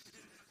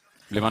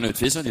 Blev han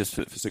utvisad just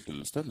för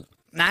cykelstöld?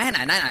 Nej.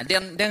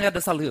 Den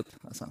räddades aldrig upp.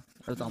 Alltså.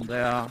 Utan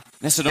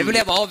det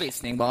blev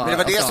avvisning bara. Men det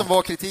var det som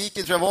var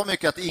kritiken, tror jag, var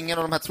mycket att ingen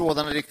av de här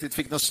trådarna riktigt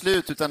fick något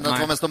slut, utan att det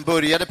var mest de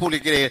började på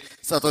olika grejer,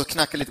 satt och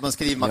knackade lite på en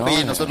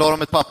skrivmaskin och så la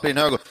de ett papper i en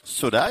hög och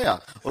sådär ja.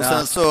 Och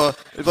sen så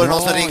var det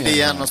någon som ringde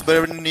igen och så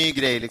började det en ny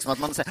grej liksom, att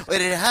man säger, och är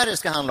det här det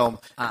ska handla om?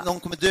 Någon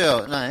kommer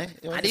dö? Nej.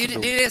 Det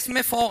är det som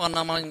är faran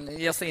när man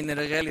ger sig in i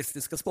det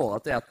realistiska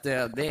spåret, är att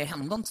det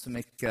händer inte så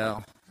mycket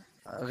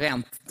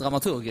rent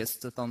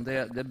dramaturgiskt, utan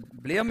det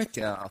blir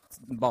mycket att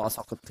bara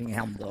saker och ting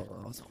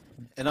händer och så.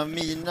 En av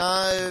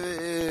mina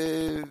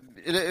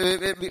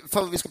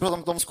vi ska prata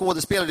om de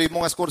skådespelare. Det är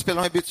många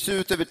skådespelare har bytts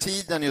ut över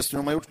tiden just nu.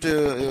 De har gjort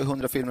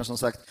 100 filmer som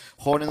sagt.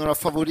 Har ni några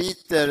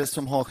favoriter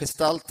som har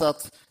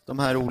gestaltat de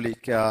här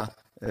olika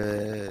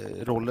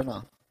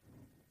rollerna?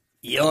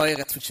 Jag är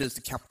rätt förtjust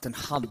i Kapten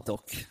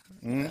Haddock.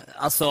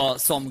 Alltså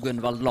som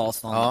Gunvald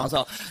Larsson. Ja.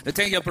 Alltså, nu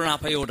tänker jag på den här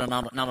perioden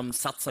när de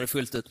satsade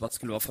fullt ut på att det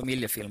skulle vara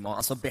familjefilmer.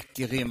 Alltså Beck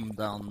i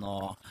rymden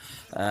och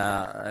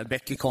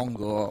Beck i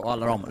Kongo och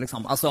alla dem.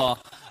 Liksom. Alltså,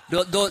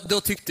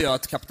 då tyckte jag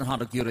att Kapten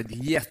Haddock gjorde ett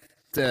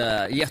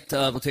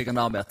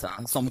jätteövertygande arbete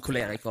som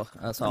koleriker.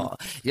 Alltså,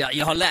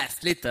 jag har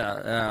läst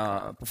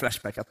lite på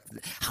Flashback att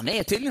han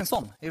är tydligen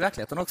sån i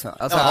verkligheten också.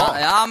 Alltså,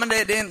 men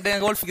det är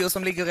en rollfigur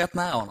som ligger rätt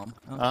nära honom.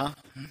 Ja.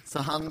 Så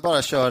han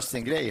bara kör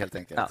sin grej helt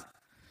enkelt. Ja.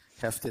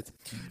 Häftigt.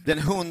 Den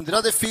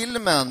 100:e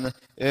filmen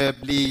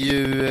blir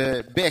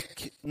ju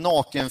Beck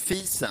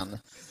Nakenfisen.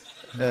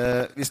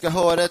 Vi ska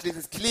höra ett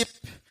litet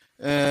klipp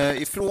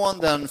ifrån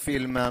den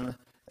filmen.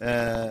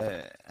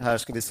 Här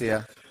ska vi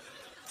se.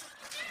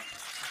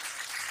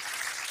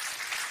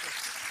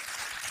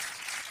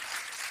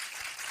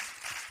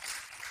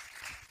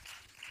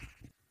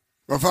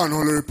 Vad fan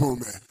håller du på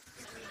med?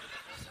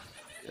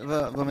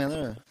 Vad menar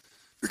du?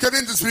 Du kan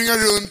inte springa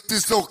runt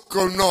i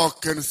Stockholm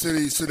naken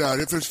sådär,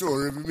 det förstår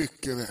du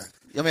mycket väl.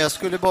 Ja, men jag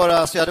skulle bara,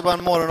 alltså jag hade bara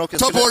en morgon och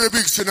Ta på dig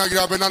byxorna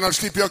grabben, annars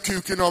slipper jag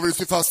kuken av dig,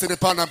 ser fast i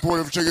pannan på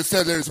dig och försöker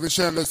ställa dig som en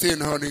könlös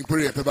enhörning på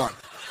repeband.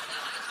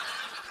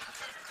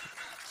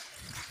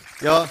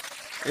 Ja,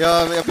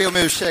 jag ber om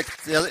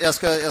ursäkt. Jag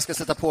ska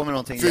sätta på mig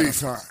någonting. Fy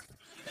fan.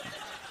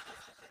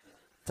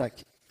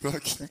 Tack.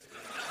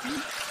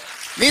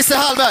 Nisse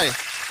Hallberg.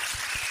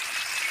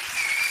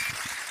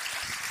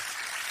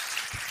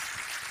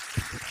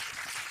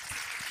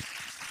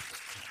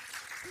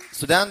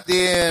 Så det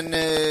är en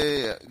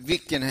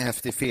vilken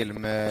häftig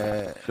film.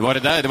 Det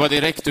var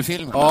direkt ur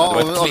filmen.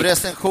 Ja, av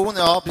recension,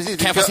 ja precis.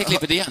 Kan jag få se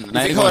klippet igen?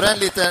 Nej, vi höra en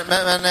lite,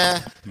 men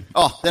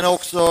ja, den är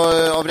också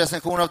av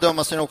recension av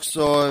döma, så är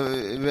också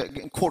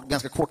en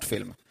ganska kort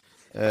film.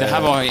 Det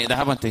här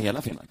var inte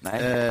hela filmen?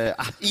 Nej.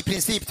 I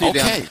princip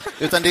tydligen. Okay.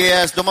 Utan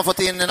de har fått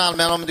in en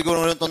anmälan om det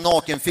går runt en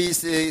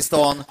nakenfis i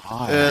stan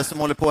som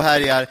håller på och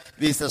härjar.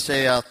 Visar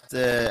sig att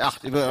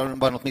det var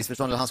bara något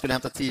missförstånd. Han skulle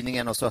hämta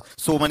tidningen och så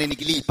såg man in i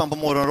glipan på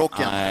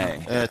morgonrocken.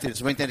 Så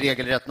det var inte en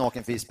regelrätt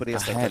nakenfis på det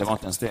sättet. Nej, det var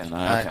inte ens det.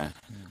 Nej. Okay.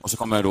 Och så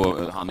kommer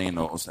då han in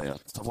och säger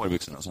att ta på dig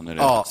byxorna och sen är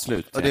det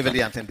slut. Och det är väl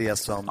egentligen det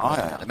som...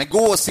 Men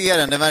gå och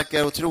se den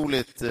verkar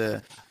otroligt...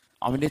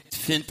 Ja, men det är ett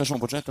fint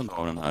personporträtt ändå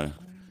av den här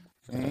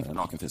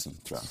nakenfisen,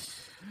 tror jag.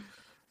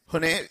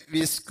 Hörrni,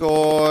 vi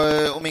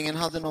ska, om ingen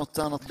hade något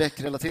annat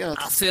Beck-relaterat.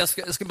 Alltså jag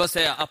ska bara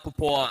säga,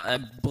 apropå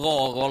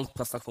bra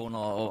rollprestationer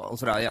och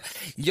sådär.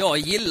 Jag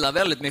gillar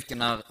väldigt mycket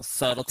när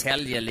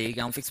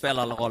Södertälje-ligan fick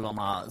spela alla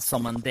rollerna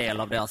som en del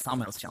av deras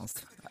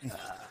samhällstjänst.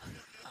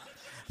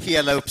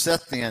 Hela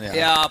uppsättningen, ja.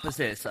 Ja,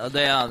 precis.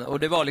 Och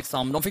det var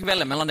liksom, de fick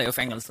välja mellan det och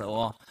fängelse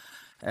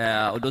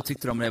och då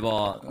tyckte de det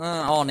var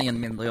aningen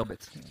mindre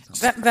jobbigt.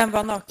 Vem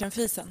var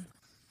nakenfisen?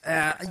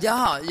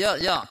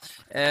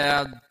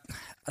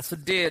 Alltså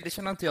det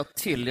känner inte jag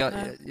till.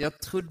 Jag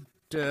trodde...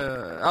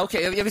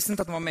 jag visste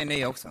inte att de var med i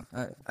nya också.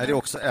 Det är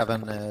också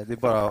även... Det är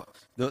bara...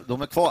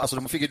 De är kvar... Alltså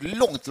de fick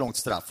ett långt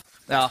straff.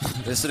 Ja.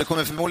 Så det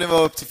kommer förmodligen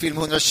vara upp till film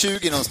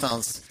 120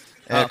 någonstans.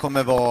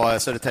 Kommer vara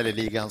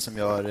Södertälje-ligan som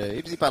gör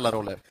i princip alla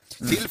roller.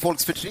 Till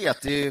folks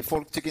förtret.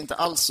 Folk tycker inte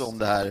alls om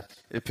det här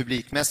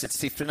publikmässigt.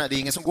 Siffrorna, det är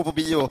ingen som går på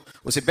bio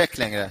och ser Beck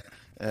längre.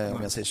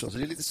 Om jag säger så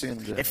det är lite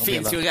synd. Det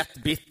finns ju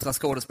rätt bittra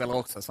skådespelare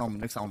också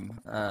som liksom...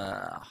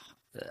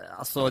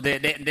 Alltså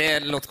det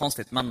låter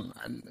konstigt, men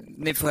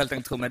ni får helt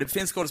enkelt tro mig. Det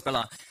finns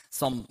skådespelare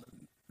som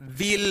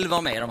vill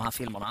vara med i de här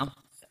filmerna.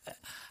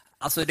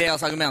 Alltså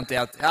deras argument är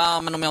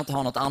att men om jag inte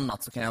har något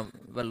annat så kan jag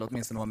väl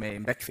åtminstone vara med i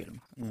en Beck-film.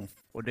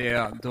 Och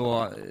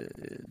då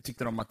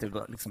tyckte de att det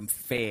var liksom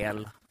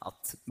fel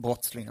att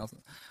brottslingar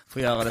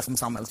får göra det som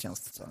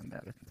samhällstjänst. Så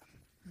jag vet inte.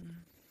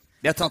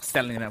 Jag tar inte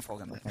ställning i den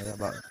frågan.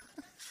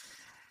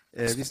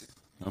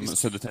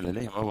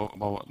 Södertälje-ligan,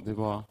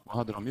 vad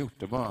hade de gjort?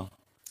 Det var...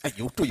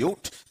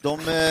 Gjort.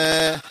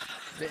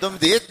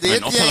 Det är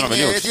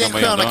ett gäng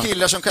sköna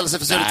killar som kallar sig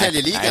för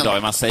Södertälje-ligan.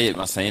 Nej, man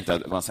säger inte,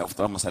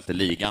 ofta om man sätter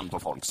ligan på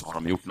folk så har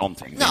de gjort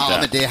någonting.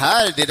 Men det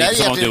där är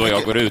som om du och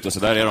jag går ut och så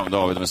där är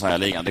de är så här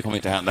ligan. Det kommer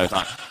inte hända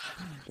utan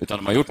Utan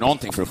de har gjort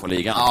någonting för att få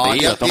ligan. Ja,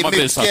 det är att de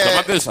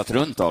har busat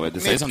runt av det. Det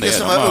sägs som det är.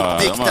 Som har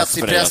uppdiktats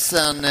i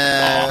pressen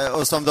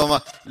och som de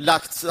har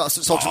lagt,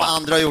 alltså, saker som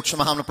andra har gjort som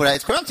har hamnat på det här.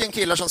 Ett skönt gäng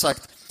killar som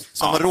sagt,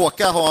 som har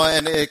råkat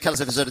kalla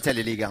sig för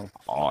Södertälje-ligan.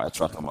 Ja, jag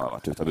tror att de har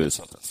varit ute och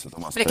busat. Så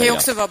de har det kan ju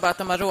också vara bara att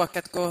de har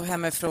råkat gå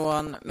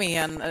hemifrån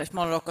med en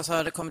morgonrock och så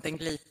har det kommit en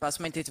glipa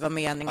som inte riktigt var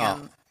meningen. Ja.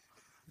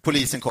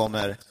 Polisen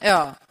kommer.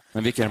 Ja.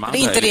 Men vilka är de andra?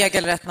 Det är inte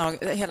regelrätt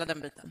hela den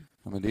biten.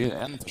 Ja, men det är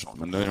en person.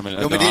 Men, men det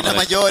är när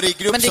man gör det i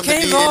grupp men det som kan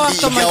det ju blir vara en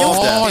att de liga har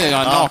gjort av det.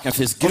 Ja,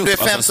 nakenfisgrupp. Om det är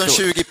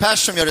 15-20 pers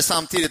som gör det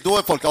samtidigt, då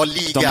är folk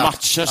liga. De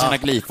matchar sina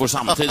glipor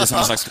samtidigt som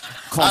en slags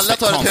alla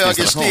tar ett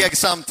högersteg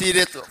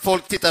samtidigt,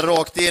 folk tittar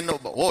rakt in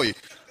och oj.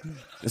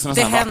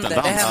 Det händer.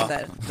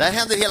 Det här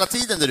händer hela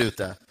tiden där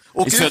ute.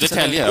 I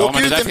Södertälje, ja,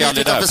 men det är därför jag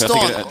aldrig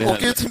är där.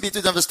 Åk ut en bit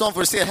utanför stan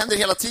för att se, det händer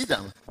hela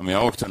tiden. Ja, men jag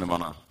har åkt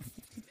tunnelbana.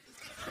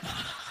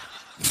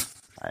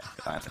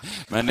 Nej,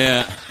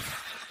 men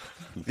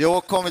vi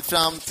har kommit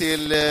fram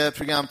till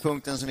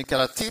programpunkten som vi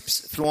kallar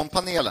Tips från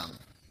panelen.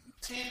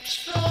 Tips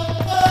från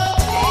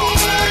panelen.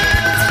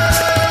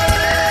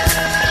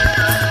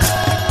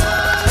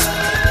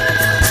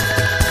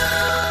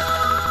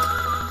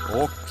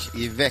 Och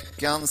i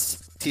veckans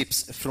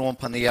tips från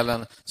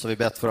panelen så har vi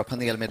bett våra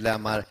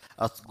panelmedlemmar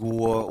att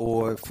gå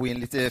och få in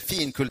lite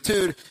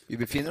finkultur. Vi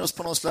befinner oss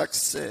på någon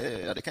slags,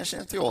 det kanske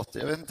är en teater,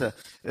 jag vet inte.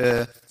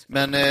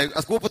 Men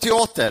att gå på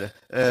teater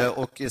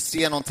och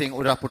se någonting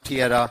och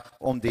rapportera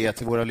om det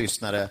till våra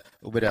lyssnare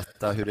och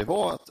berätta hur det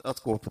var att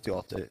gå på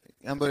teater.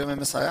 Jag börjar med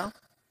Messiah.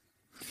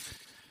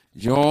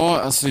 Ja,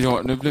 alltså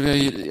nu blev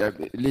jag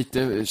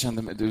lite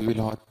kände du vill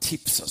ha ett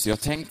tips. Alltså jag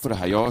har tänkt på det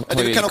här.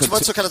 Det kan också vara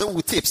ett så kallat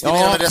otips.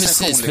 Ja,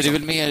 precis, liksom. För det är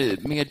väl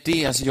mer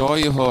det. Alltså jag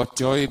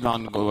har ju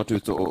ibland varit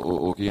ute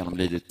och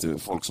genomlidit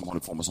folk som håller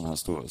på med sån här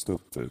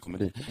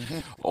stå-upp-komedi.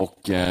 Och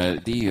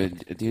det är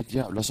ett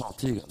jävla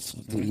sattyg alltså.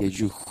 Det är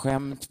ju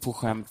skämt på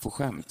skämt på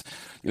skämt.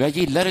 Jag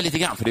gillar det lite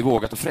grann för det är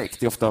vågat och fräckt.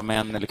 Det är ofta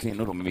män eller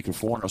kvinnor då med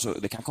mikrofoner och så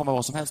det kan komma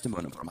vad som helst i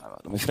munnen på de här.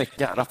 De är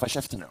fräcka, rappa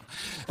käften nu.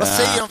 Vad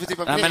säger de för typ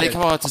av grejer? Men det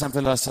kan vara till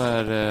exempel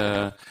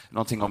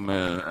någonting om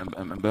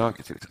en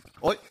bög till exempel.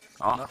 Oj.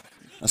 Ja,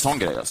 en sån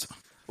grej alltså.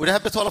 Och det här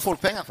betalar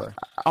folk pengar för?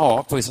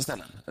 Ja, på vissa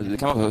ställen. Det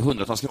kan vara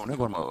hundratals kronor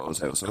går de och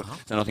säger. Så det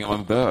är någonting om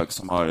en bög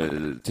som har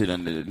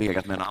tydligen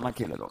legat med en annan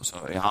kille då.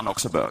 Så är han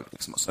också bög.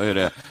 Liksom. Så är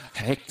det,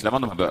 häcklar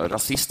man de här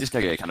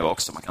rasistiska grejer kan det vara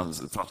också. Man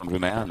kan prata om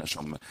rumäner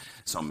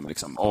som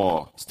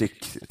liksom,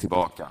 stick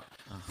tillbaka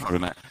från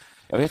Rumän.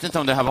 Jag vet inte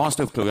om det här var en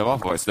ståuppklubb jag var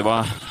på.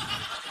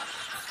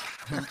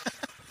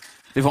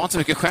 Det var inte så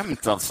mycket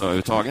skämt alltså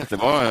överhuvudtaget. Det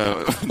var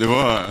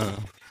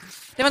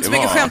inte så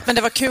mycket skämt, men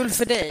det var kul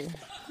för dig.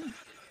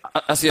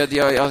 Alltså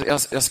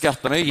jag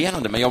skrattade mig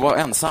igenom det, men jag var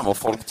ensam och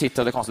folk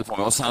tittade konstigt på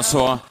mig. Och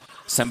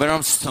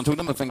sen tog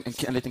de upp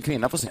en liten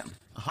kvinna på scen.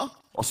 Aha.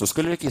 Och så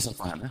skulle det kissas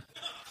på henne.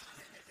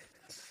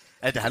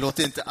 Det här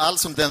låter inte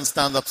alls som den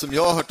stand-up som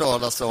jag har hört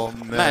talas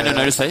om. Nej, nu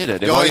när du säger det.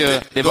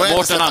 Det var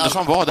Mårten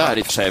Andersson var där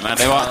i och för sig, men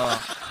det var...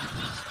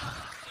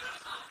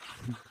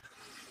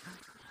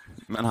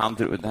 Men han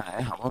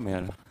var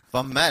mer...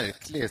 Vad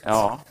märkligt.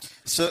 Ja.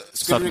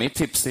 Så att mitt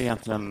tips är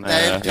egentligen...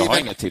 jag har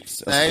inget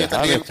tips. Nej,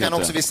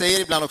 vi säger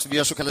ibland också, vi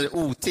gör så kallade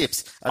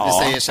otips. Att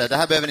vi säger så här, det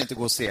här behöver ni inte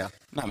gå och se.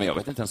 Nej, men jag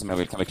vet inte ens om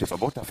jag kan klippa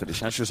bort det, för det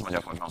känns ju som att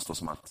jag kommer framstå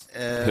som att...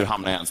 hur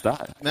hamnar jag ens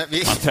där?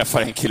 Man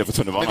träffar en kille på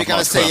tunnelbanan. Men vi kan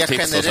väl säga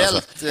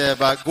generellt,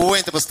 bara, gå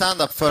inte på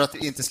stand-up för att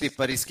inte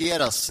slippa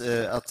riskeras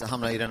att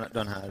hamna i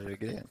den här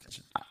grejen.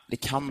 Kanske. Det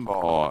kan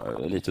vara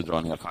lite att dra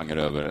en hel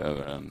genre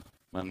över en...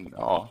 Men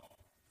ja,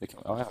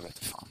 jag vet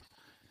inte fan.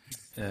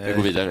 Vi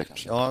går vidare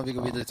kanske. Ja, vi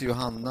går vidare till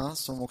Johanna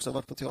som också har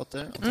varit på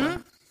teater.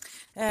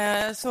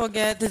 Såg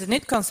ett litet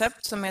nytt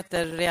koncept som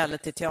heter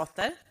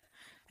reality-teater.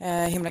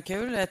 Himla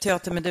kul.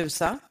 Teater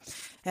Medusa.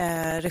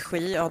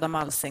 Regi Adam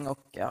Alsing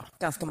och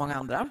ganska många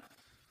andra.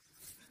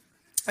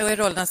 Och i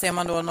rollen ser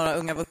man då några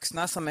unga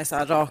vuxna som är så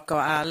här raka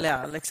och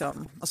ärliga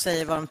liksom, och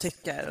säger vad de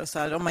tycker. Och så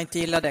här, om man inte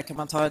gillar det kan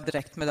man ta det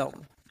direkt med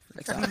dem.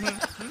 Liksom.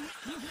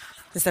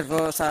 Istället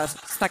för att så här,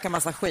 snacka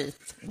massa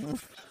skit.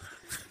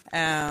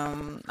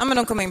 Men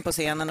de kommer in på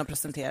scenen och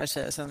presenterar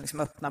sig och sen liksom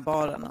öppnar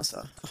baren och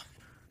så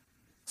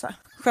här,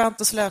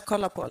 skönt att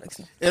slökolla på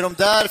liksom. Är de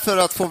där för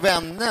att få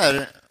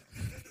vänner?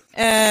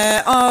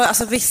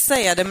 Alltså vissa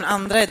är det, men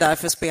andra är där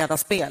för att spela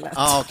spelet.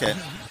 Okej.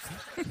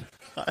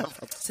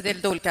 Så det är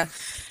lite olika.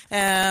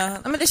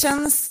 Men det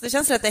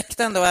känns rätt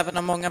äkta ändå, även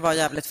om många var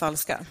jävligt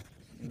falska.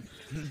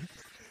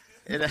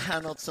 Är det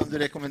här något som du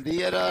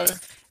rekommenderar?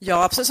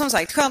 Ja, absolut, som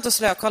sagt, skönt att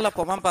slökolla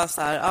på. Man bara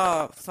så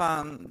här,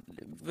 fan,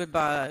 vill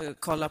bara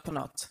kolla på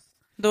något.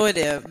 Då är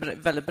det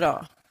väldigt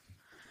bra.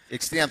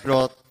 Extremt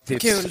bra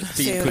tips. Kul.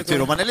 Fin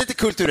kultur. Om man är lite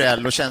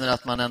kulturell och känner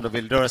att man ändå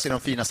vill röra sig i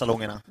de fina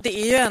salongerna. Det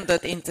är ju ändå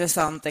ett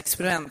intressant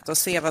experiment att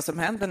se vad som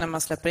händer när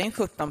man släpper in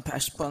 17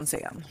 pers på en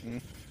scen.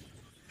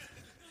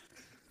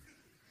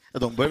 Ja,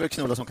 de börjar väl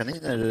knulla som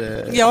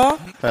kaniner. Ja,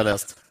 har jag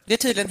läst. Det är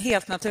tydligen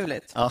helt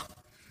naturligt. Ja.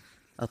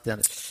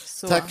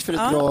 Tack för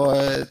ett bra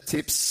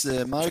tips,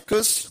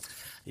 Marcus.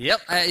 Ja,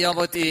 jag har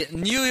varit i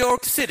New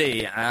York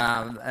City,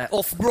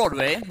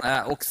 off-Broadway,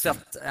 och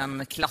sett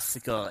en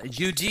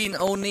klassiker, Eugene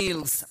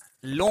O'Neills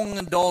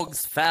Lång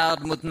dags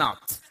färd mot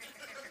natt.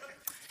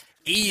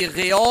 I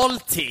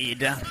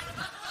realtid.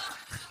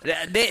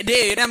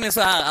 Det är ju nämligen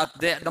så här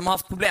att de har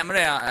haft problem med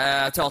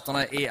det,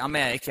 teaterna i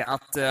Amerika,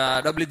 att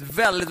det har blivit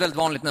väldigt, väldigt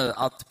vanligt nu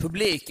att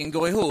publiken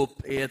går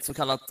ihop i ett så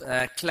kallat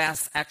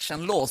class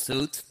action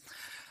lawsuit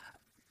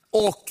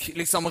och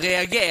liksom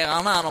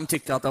reagerar när de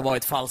tycker att det har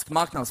varit falsk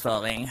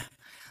marknadsföring.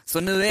 Så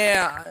nu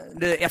är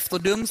det efter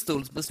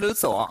domstolsbeslut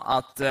så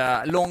att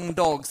lång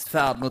dags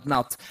färd mot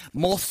natt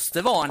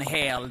måste vara en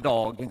hel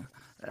dag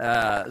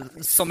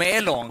som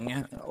är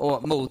lång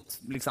och mot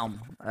liksom,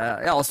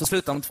 och så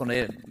slutar de inte från det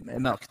är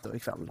mörkt och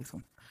ikväll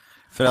liksom.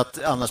 För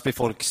att annars blir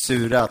folk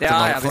sura att de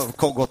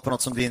har gått på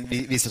något som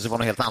visar sig vara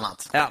något helt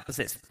annat. Ja,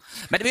 precis.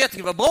 Men det vet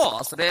jag var bra.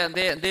 Alltså det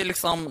är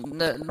liksom,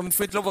 de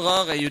får inte lov att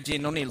röra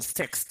Eugene O'Neills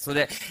text. Så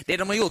det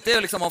de har gjort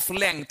är liksom att ha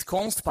förlängt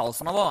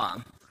konstpauserna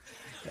bara.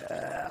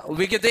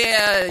 Och vilket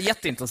är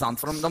jätteintressant,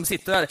 för de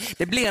sitter där.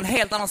 Det blir en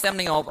helt annan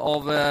stämning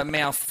av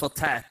mer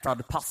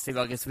förtätad passiv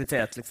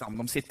aggressivitet. Liksom.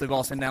 De sitter i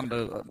varsin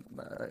ände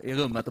i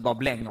rummet och bara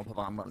blänger på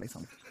varandra.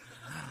 Liksom.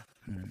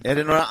 Är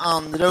det några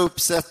andra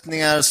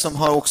uppsättningar som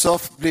har också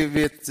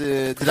blivit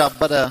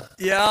drabbade?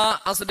 Ja,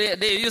 alltså det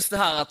är just det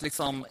här att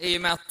liksom, i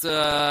och med att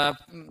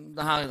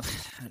det här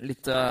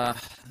lite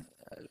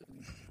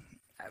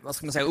vad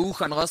ska man säga,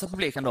 ogenerösa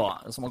publiken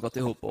då, som har gått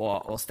ihop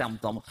och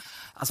stämt dem.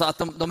 Alltså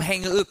att de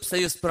hänger upp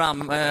sig just på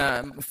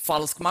den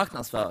falsk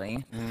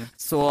marknadsföring.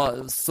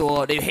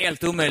 Så det är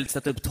helt omöjligt att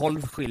sätta upp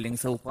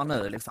 12-skillingsopera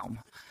nu liksom.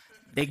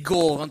 Det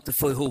går inte att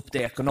få ihop det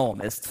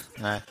ekonomiskt.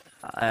 Nej.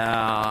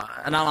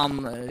 En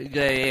annan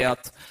grej är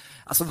att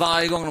alltså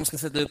varje gång de ska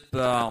sätta upp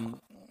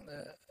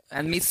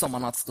en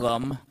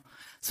midsommarnattsdröm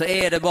så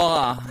är det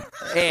bara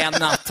en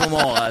natt om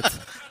året.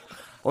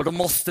 Och då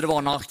måste det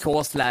vara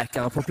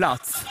narkosläkare på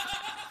plats.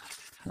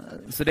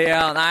 Så det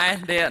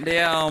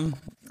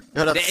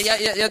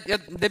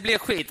blir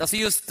skit. Alltså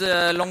just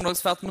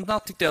långdagsfärd mot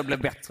natt tyckte jag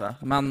blev bättre.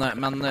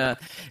 Men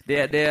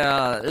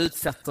det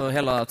utsätter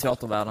hela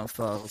teatervärlden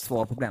för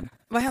svåra problem.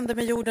 Vad hände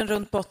med jorden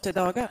runt på 80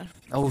 dagar?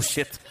 Oh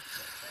shit.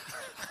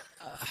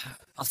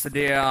 Alltså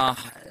det är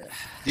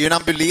ju en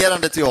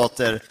ambulerande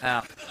teater.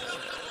 Ja.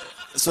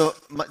 Så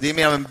det är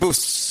mer av en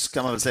buss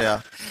kan man väl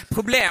säga.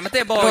 Problemet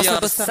är bara att göra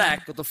det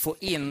säkert att få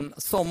in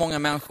så många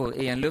människor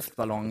i en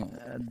luftballong.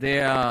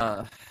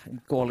 Det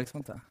går liksom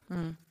inte.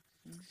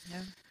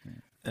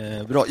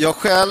 Bra. Jag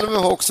själv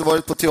har också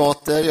varit på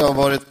teater. Jag har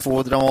varit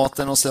på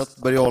Dramaten och sett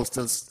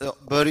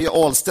Börje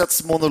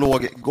Ahlstedts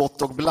monolog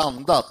Gott och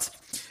blandat.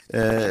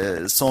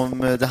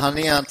 Där han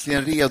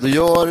egentligen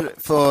redogör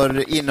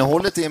för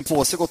innehållet i en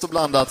påse Gott och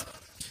blandat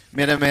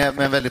med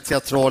en väldigt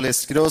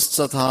teatralisk röst,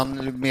 så att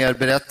han mer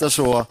berättar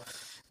så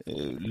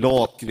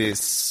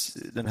lakrits,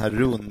 den här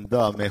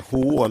runda med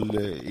hål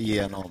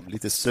igenom,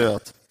 lite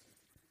söt.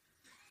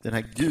 Den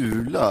här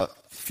gula,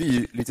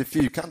 lite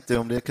fyrkantig,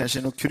 om det kanske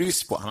är något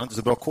kryss på. Han har inte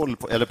så bra koll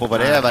på, eller på vad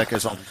det är, verkar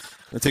det som.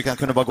 Jag tycker han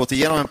kunde bara gått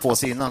igenom en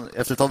påse innan.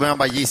 Efter ett tag börjar han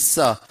bara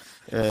gissa.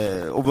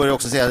 Och börjar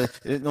också säga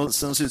något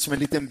som ser ut som en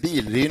liten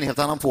bil. Det är en helt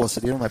annan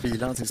påse, det är de här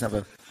bilarna till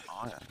exempel.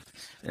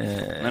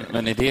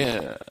 Men är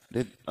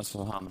det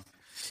alltså han...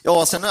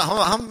 Ja, sen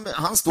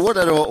han står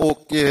där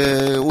och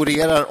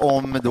orerar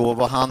om då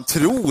vad han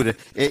tror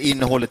är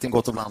innehållet i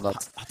Gott och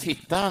blandat.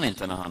 Tittar han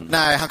inte när han...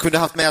 Nej, han kunde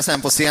haft med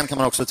sen på scen, kan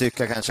man också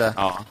tycka kanske.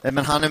 Ja.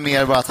 Men han är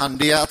mer bara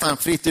att han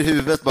fritt i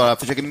huvudet bara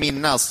försöker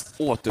minnas.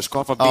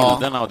 Återskapa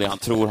bilderna och det han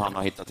tror han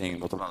har hittat i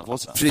Gott och blandat på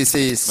sig.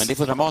 Precis. Men det är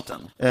på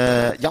Dramaten?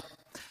 Ja.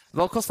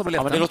 Vad kostar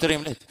biljetten? Ja, men det låter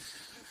rimligt.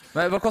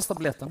 Vad kostar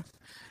biljetten?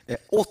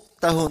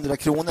 800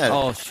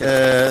 kronor.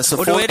 Så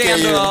och då är det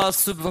ändå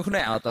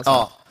subventionerat alltså?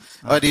 Ja.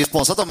 Ja, det är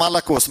sponsrat av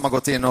Malaco som har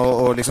gått in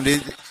och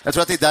liksom, jag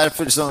tror att det är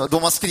därför som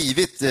de har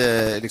skrivit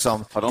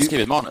liksom, har de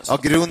skrivit manus? Ja,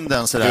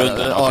 grunden sådär.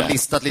 Okay. Ja,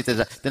 listat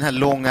lite den här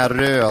långa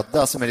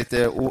röda som är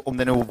lite, om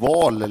den är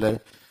oval eller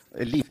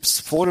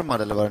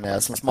ellipsformad eller vad den är,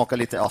 som smakar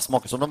lite,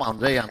 smakar som de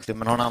andra egentligen,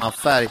 men har en annan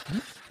färg.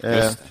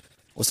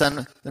 Och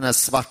sen den här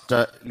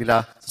svarta lilla,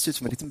 det ser ut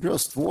som en liten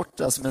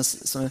bröstvårta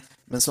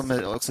men som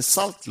är också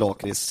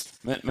saltlakrits.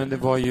 Men det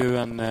var ju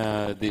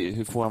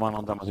hur får man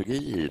en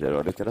dramaturgi i det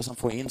då? Lyckades han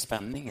få in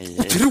spänning i...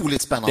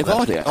 Otroligt spännande. Det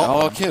var det?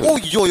 Ja, kul.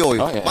 Oj.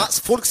 Ja.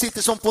 Folk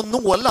sitter som på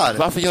nålar.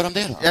 Varför gör de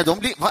det då? Ja, de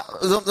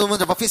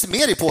undrar, vad finns det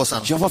mer i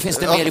påsen? Ja, vad finns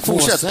det mer i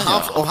påsen?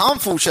 Han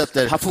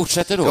fortsätter. Han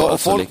fortsätter då? Ja,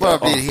 och folk bara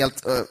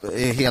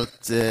blir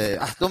helt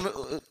de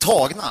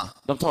tagna.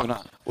 De tagna?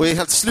 Och är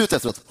helt slut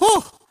efteråt.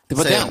 Det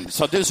var den?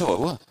 Sa du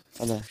så?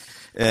 Eller?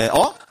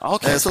 Ja,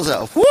 okay. Så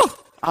säger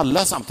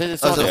alla samtidigt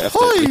sa det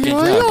efter.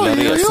 Vilken jävla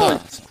resa.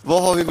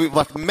 Vad har vi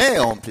varit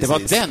med om precis? Det var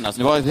den,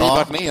 alltså. Vi har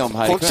varit med om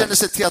här folk kände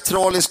sig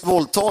teatraliskt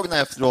våldtagna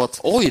efteråt.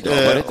 Oj då,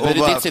 var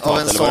det ditt citat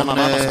eller var det någon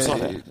annan som sa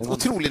det?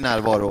 Otrolig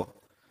närvaro.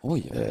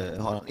 Oj.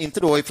 Inte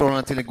då i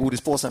förhållande till en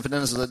godispåsen, för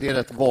det är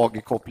rätt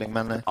vag koppling,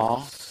 men...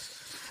 Ja.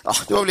 Ja,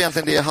 det var väl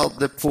egentligen det jag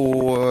hade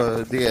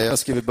på det. Jag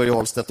skriver Börje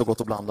Ahlstedt och gått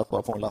och blandat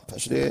bara på en lapp här.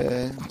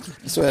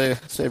 Så är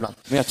det ibland.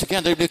 Men jag tycker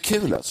ändå det blir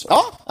kul alltså.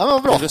 Ja, men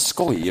vad bra. Det är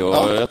skoj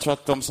och jag tror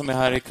att de som är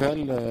här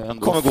ikväll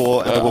ändå kommer gå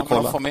och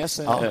kolla. Får med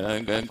sig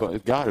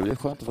ett garv. Det är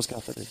skönt att få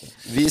skratta lite.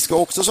 Vi ska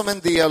också som en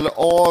del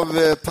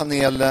av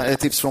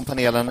tips från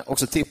panelen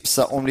också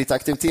tipsa om lite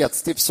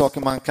aktivitetstips,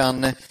 saker man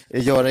kan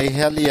göra i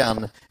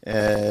helgen.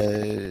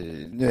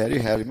 Nu är det ju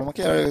helg, men man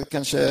kan göra det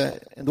kanske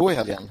ändå i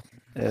helgen,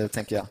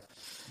 tänker jag.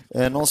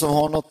 Någon som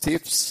har något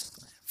tips?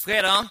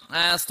 Fredag,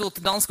 stort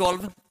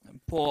dansgolv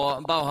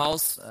på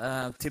Bauhaus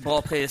till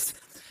bra pris.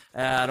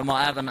 De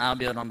har även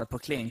erbjudande på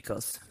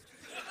Klinkers.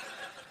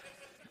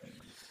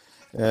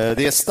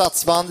 Det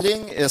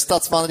är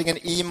stadsvandringen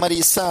i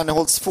Marie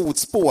Serneholts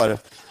fotspår.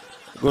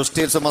 Det går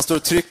till så man står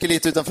och trycker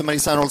lite utanför Marie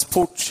Serneholts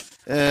port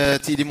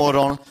tidig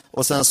morgon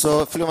och sen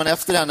så följer man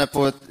efter henne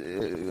på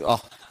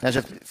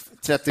kanske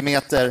 30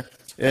 meter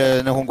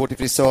när hon går till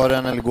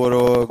frisören eller går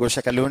och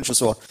käkar lunch och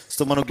så.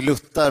 Står man och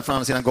gluttar från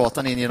andra sidan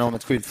gatan in genom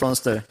ett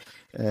skyltfönster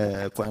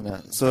på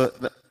henne. Så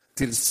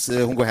tills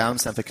hon går hem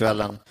sen för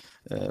kvällen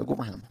går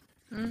man hem.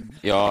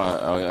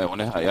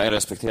 Jag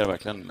respekterar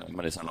verkligen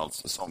Marie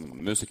Serneholt som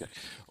musiker.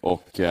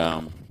 Och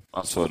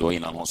alltså då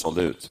innan hon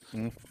sålde ut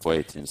på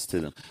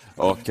 18-tiden.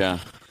 Och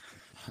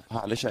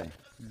härlig tjej.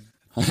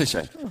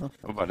 Det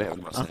var bara det jag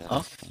ville bara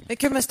säga. Det är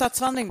kul med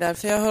stadsvandring där,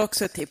 för jag har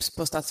också ett tips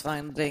på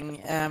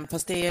stadsvandring.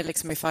 Fast det är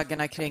liksom i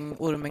faggorna kring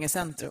Orminge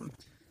centrum.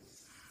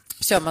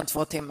 Kör man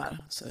 2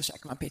 timmar så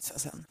käkar man pizza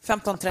sen.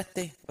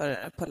 15:30 börjar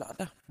det på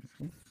lördag.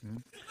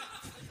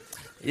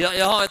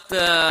 Jag har ett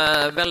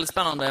väldigt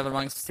spännande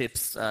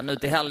evenemangstips. Nu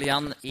till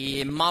helgen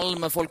i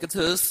Malmö Folkets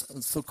hus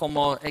så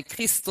kommer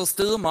Christer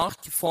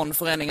Sturmark från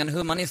föreningen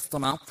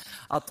Humanisterna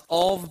att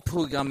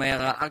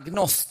avprogrammera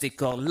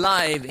agnostiker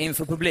live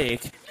inför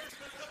publik.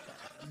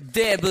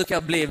 Det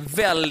brukar bli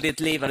väldigt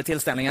livade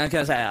tillställningar, kan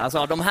jag säga.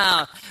 Alltså,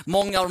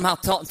 många av de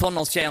här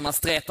tonårstjejerna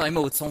stretar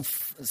emot som...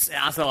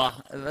 Alltså,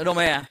 de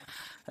är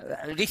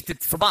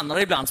riktigt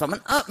förbannade ibland. Så, men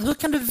hur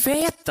kan du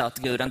veta att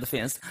Gud inte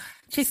finns?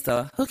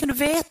 Christer, hur kan du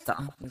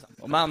veta?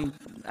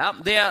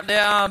 Det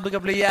brukar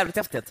bli jävligt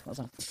häftigt.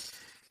 Alltså.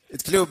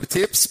 Ett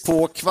klubbtips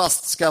på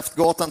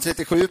Kvastskaftgatan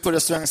 37 på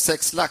restaurang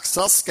 6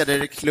 Laxaska. Där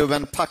är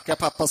klubben Packa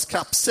Pappas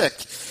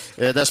kappsäck.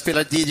 Där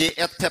spelar DJ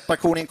 1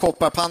 pepparkorn i en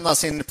kopparpanna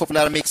sin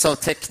populära mix av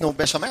techno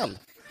bechamel.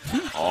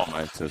 Ja,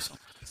 nej, tusen.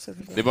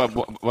 Det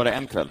var det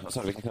en kväll?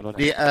 Vilken kväll var det?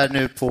 Det är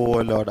nu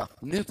på lördag.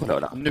 Nu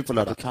på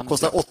lördag?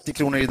 Kostar 80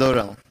 kronor i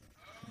dörren.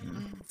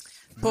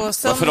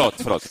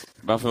 Förlåt.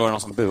 Varför var det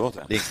någon som buade åt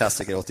det? Det är en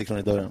klassiker, 80 kronor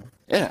i dörren.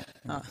 Är det?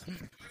 Ja.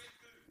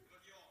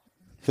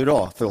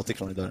 Hurra för 80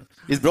 kronor i dörren.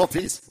 Det är ett bra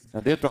pris.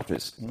 Ja, det är ett bra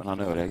pris, men han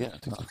överreagerar.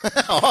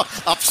 Ja,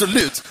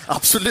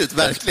 absolut,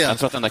 verkligen. Jag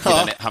tror att den där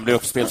killen, han blir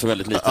uppspelad så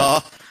väldigt lite.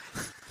 Ja.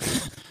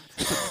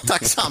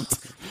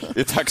 Tacksamt. Det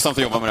är tacksamt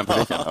att jobba med den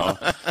publiken. Ja.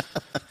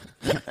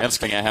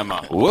 Älskling är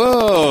hemma.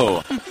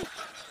 Wow!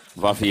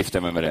 Varför gifte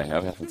jag mig med det?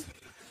 Jag vet inte.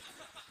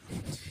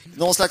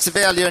 Någon slags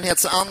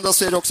välgörenhetsanda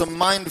så är det också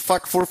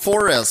Mindfuck for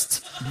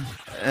Forest.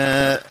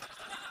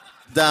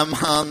 Där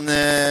man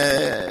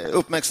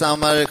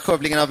uppmärksammar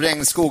skövlingen av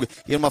regnskog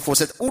genom att få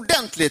sig ett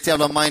ordentligt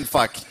jävla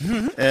mindfuck.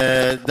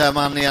 Där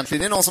man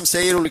egentligen är någon som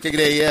säger olika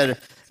grejer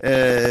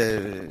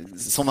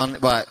som man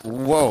bara,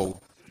 wow.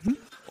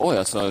 Oj,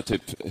 alltså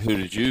typ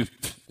hur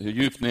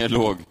djupt ner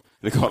låg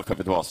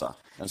regalskeppet Vasa?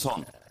 En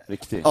sån,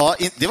 riktig. Ja,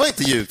 det var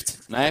inte djupt.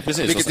 Nej,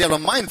 precis. Vilket jävla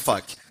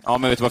mindfuck. Ja,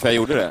 men vet du varför jag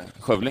gjorde det?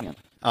 Skövlingen.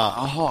 Ja.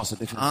 Aha, så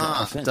det finns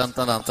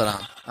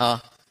Ja.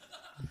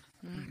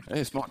 Det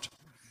är smart.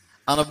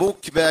 Anna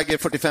Bok väger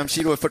 45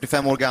 kilo och är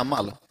 45 år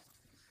gammal.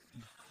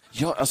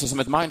 Ja, alltså som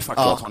ett mindfuck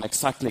att hon är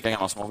exakt lika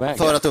gammal som hon väger.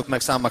 För att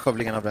uppmärksamma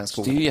skövlingen av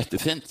regnskogen. Det är ju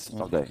jättefint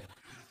av dig.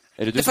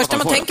 Är det det första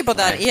man tänker på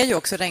där är ju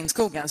också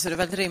regnskogen, så det är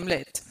väldigt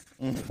rimligt.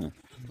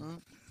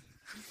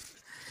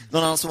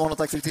 Någon annan som har något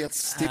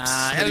aktivitetstips?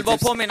 Jag vill bara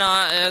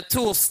påminna,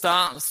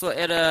 torsdag så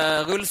är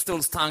det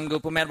rullstolstango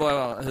på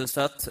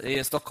Medborgarhuset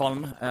i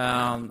Stockholm.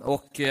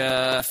 Och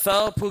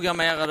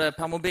förprogrammerade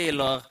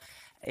permobiler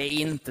är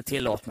inte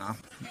tillåtna.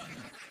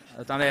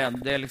 Utan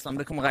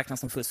det kommer räknas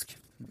som fusk.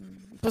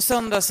 På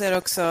söndag så är det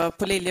också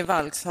på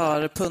Liljevalchs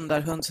har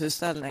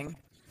pundarhundsutställning.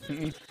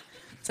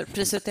 Så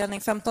prisutdelning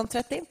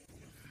 15:30.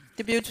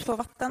 Det bjuds på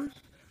vatten.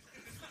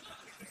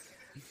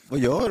 Vad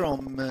gör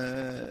de?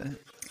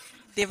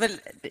 Det är väl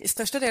i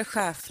största del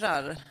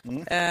schäfrar.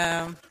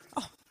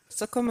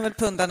 Så kommer väl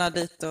pundarna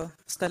dit och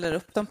ställer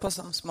upp dem på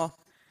som små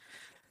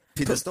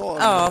piedestal.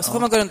 Ja, så får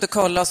man gå runt och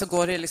kolla och så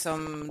går det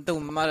liksom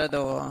domare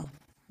då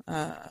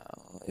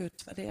och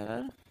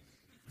utvärderar.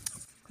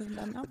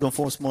 De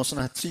får små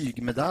såna här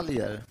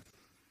tygmedaljer.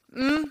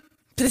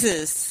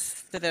 Precis,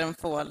 det är det de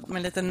får med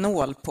en liten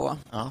nål på.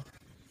 Ja.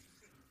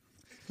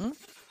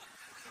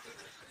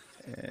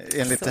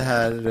 Enligt det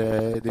här,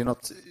 det är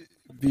något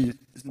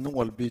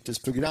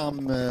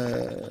nålbytesprogram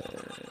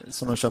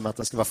som de kör med att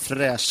den ska vara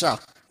fräscha,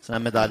 såna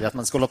här medaljer, att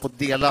man ska hålla på att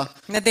dela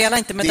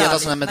inte medalj. Dela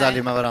såna här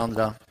medaljer med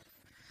varandra.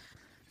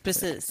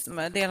 Precis,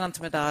 man delar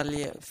inte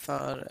medalj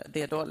för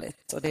det är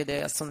dåligt. Och det är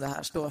det som det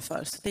här står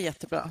för. Så det är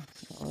jättebra.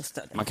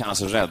 Man kan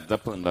alltså rädda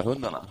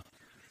pundarhundarna.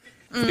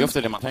 För det är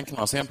ofta det man tänker när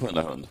man ser en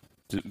pundarhund.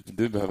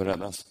 Du behöver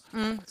räddas.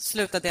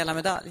 Sluta dela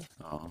medalj.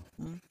 Ja.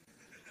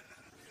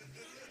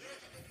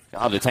 Jag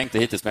har aldrig tänkt det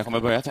hittills, men jag kommer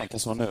börja tänka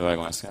så nu varje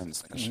gång jag ser en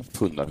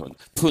pundarhund.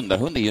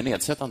 Pundarhund är ju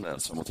nedsättande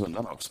alltså mot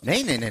hundarna också.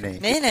 Nej.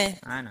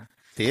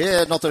 Det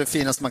är något av det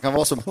finaste man kan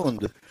vara som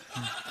hund.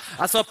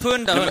 Alltså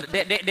pundarhund,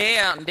 det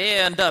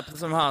är en döp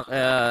som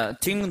har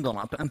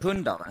tyngderna, en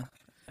pundare.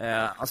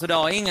 Alltså det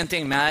har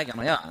ingenting med ägaren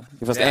att göra.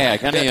 Fast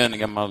ägaren är ju en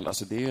gammal,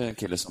 alltså det är ju en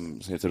kille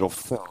som heter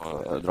Roffe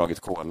och har dragit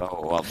kola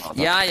och allt annat.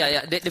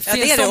 Ja. Det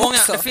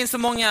finns så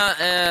många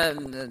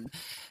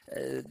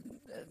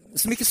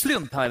så mycket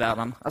slump här i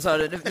världen. Alltså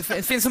det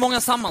finns så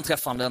många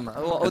sammanträffanden.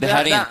 Och det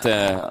här är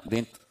inte,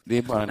 det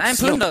är bara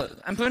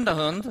en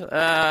pundarhund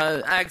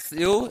ägs,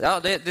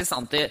 det är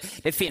sant.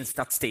 Det finns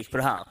statistik på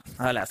det här,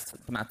 har jag läst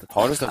på nätet.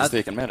 Har du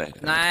statistiken med dig?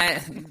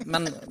 Nej,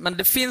 men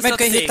det finns men statistik.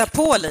 kan ju hitta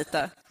på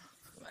lite.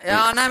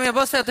 Ja, nej, men jag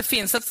bara säger att det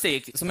finns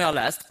statistik som jag har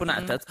läst på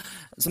nätet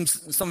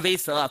som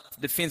visar att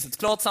det finns ett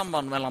klart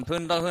samband mellan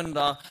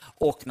pundarhundar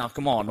och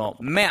narkomaner.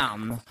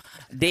 Men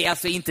det är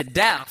alltså inte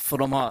därför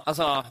de har...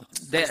 Alltså,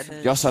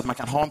 jag sa att man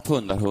kan ha en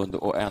pundarhund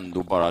och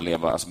ändå bara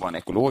leva, alltså bara en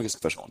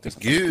ekologisk person.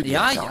 Gud,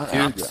 ja,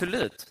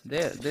 absolut.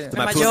 Men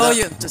man gör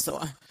ju inte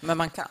så, men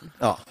man kan.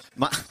 Ja,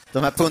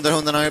 de här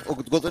pundarhundarna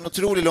har gått en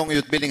otroligt lång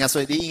utbildning. Alltså,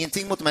 det är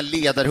ingenting mot de här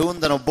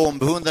ledarhundarna och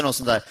bombhundarna och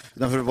sånt där.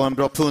 Utan för att vara en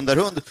bra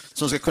pundarhund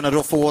som ska kunna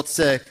roffa åt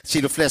sig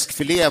kilo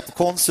fläskfilé på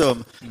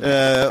Konsum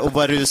och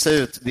bara rusa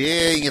ut. Det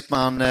är inget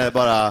man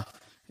bara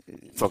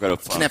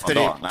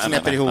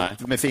knäpper ihop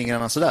med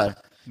fingrarna sådär.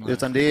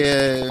 Utan det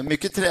är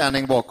mycket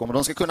träning bakom och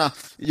de ska kunna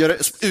göra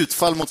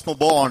utfall mot små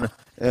barn.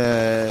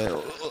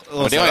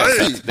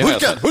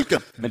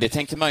 Hulken. Men det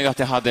tänkte man ju att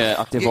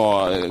det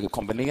var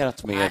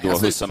kombinerat med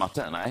husse och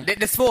matte. Nej.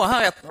 Det svåra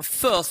här är att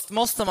först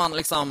måste man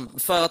liksom,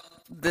 för att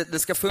det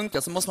ska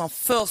funka så måste man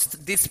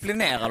först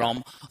disciplinera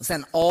dem och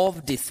sen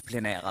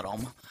avdisciplinera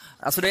dem.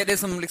 Alltså det är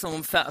som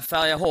liksom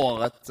färga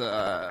håret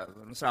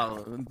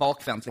sådär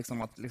bakvänt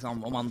liksom, att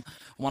liksom om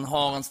man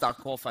har en stark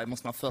hårfärg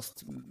måste man först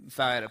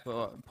färga det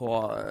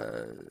på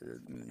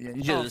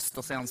ljust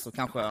och sen så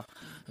kanske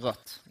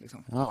rött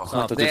liksom. Ja,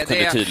 skönt att du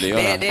kunde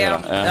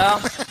tydliggöra.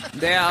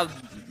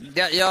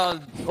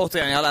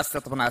 Återigen, jag har läst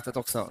detta på nätet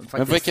också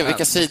faktiskt. Men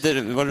vilka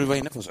sidor var du var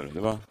inne på så?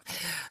 Det var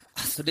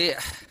alltså det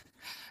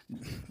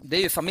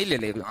är ju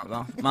familjeliv,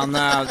 va? Man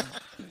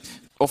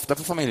ofta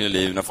på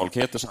familjeliv när folk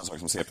heter sådana saker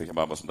som CP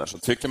Kebab och sånt där så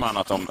tycker man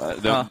att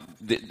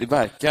det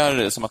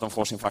verkar som att de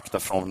får sin fakta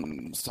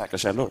från säkra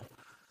källor.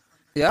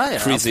 Ja,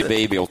 Crazy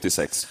Baby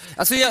 86.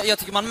 Alltså jag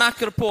tycker man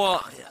märker det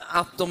på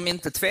att de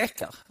inte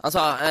tvekar.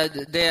 Alltså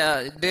det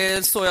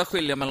är så jag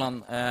skiljer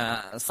mellan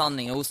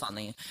sanning och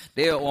osanning.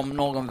 Det är om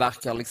någon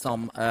verkar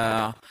liksom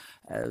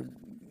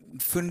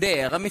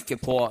fundera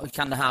mycket på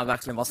kan det här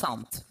verkligen vara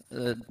sant.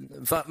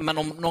 Men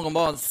om någon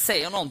bara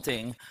säger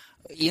någonting,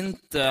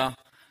 inte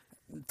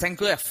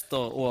tänker efter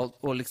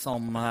och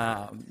liksom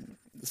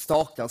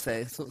stakar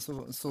sig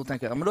så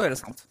tänker jag, men då är det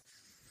sant.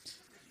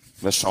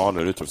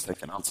 Versaler,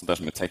 utropstecken, allt sånt där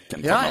som är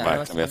tecken på att man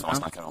verkligen vet vad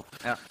man snackar om.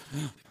 Ja.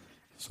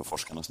 Så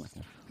forskarna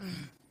snackar.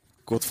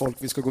 Gott folk,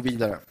 vi ska gå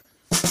vidare.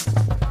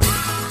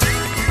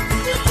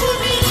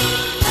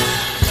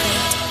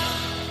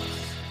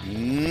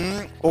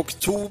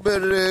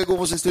 Oktober går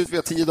mot sitt slut, vi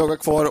har 10 dagar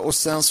kvar och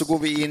sen så går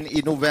vi in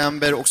i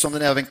november och som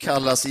den även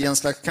kallas i en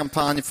slags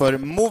kampanj för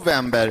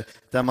Movember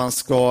där man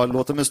ska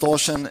låta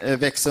mustaschen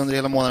växa under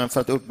hela månaden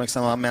för att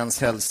uppmärksamma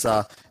mäns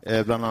hälsa,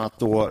 bland annat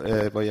då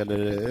vad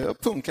gäller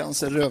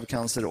pungcancer,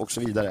 rövcancer och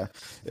så vidare.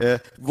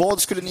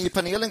 Vad skulle ni i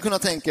panelen kunna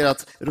tänka er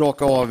att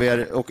raka av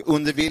er och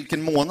under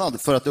vilken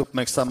månad för att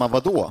uppmärksamma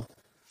vad då?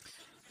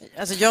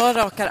 Alltså jag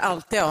rakar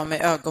alltid av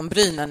med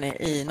ögonbrynen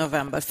i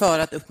november för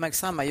att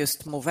uppmärksamma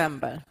just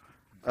Movember.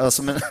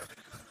 Som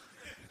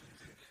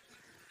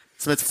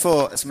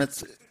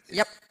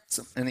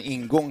en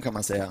ingång kan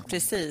man säga.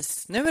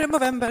 Precis. Nu är det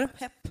Movember.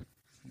 Hepp.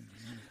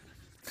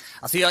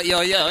 Alltså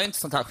jag gör inte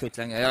sånt här skit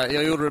längre.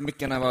 Jag gjorde det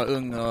mycket när jag var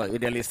ung och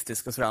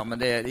idealistisk och sådär, men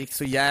det gick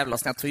så jävla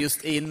snett. För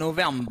just i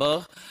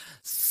november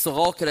så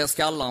rakade jag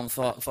skallan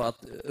för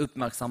att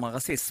uppmärksamma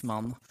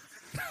rasismen.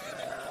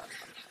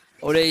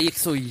 Och det gick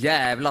så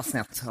jävla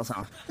snett.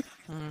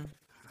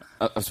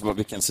 Alltså,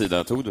 vilken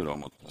sida tog du då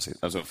mot rasism?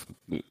 Alltså,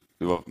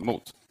 du var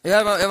mot?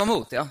 Jag var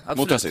mot, ja. Absolut.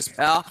 Mot rasism?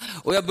 Ja,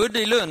 och jag bodde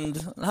i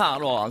Lund här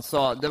då,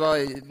 alltså. Det var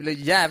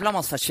jävla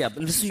massa käbb. Det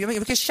var så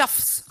mycket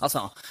tjafs,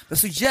 alltså. Det var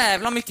så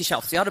jävla mycket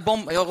tjafs. Jag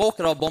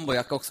råkade ha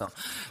bomberjacka också.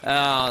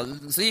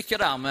 Så gick jag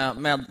där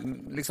med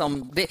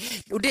liksom...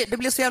 Det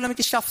blev så jävla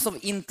mycket tjafs av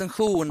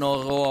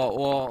intentioner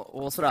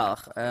och sådär.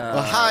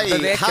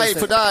 Hej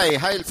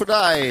för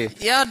dig!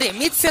 Ja, det är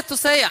mitt sätt att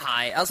säga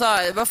hej. Alltså,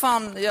 vad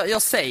fan,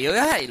 jag säger ju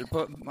hej.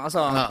 Jag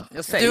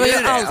säger du har ju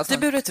det, alltid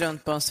burit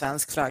runt på en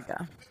svensk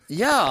flagga.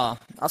 Ja,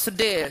 alltså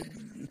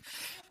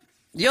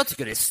Jag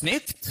tycker det är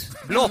snyggt.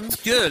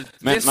 Blått, gult.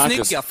 Men det är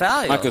snygga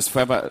färger. Marcus, får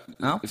jag bara...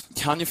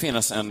 kan ju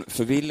finnas en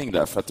förvilling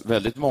där, för att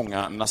väldigt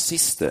många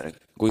nazister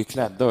går ju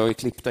klädda och är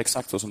klippta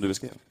exakt så som du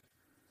beskrev.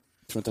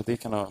 Jag tror inte att det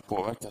kan ha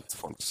påverkat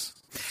folks...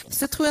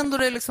 Så jag tror ändå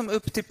det är liksom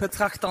upp till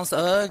betraktarens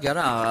öga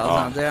där.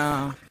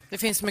 Alltså, det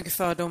finns mycket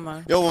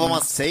fördomar. Ja, och vad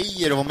man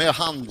säger och vad man gör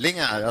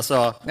handlingar.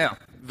 Alltså,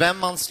 vem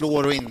man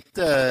slår och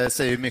inte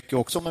säger mycket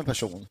också om en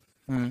person.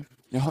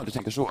 Jaha, du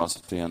tänker så? Alltså,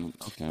 det är en,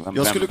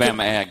 vem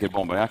äger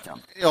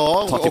bomberjackan?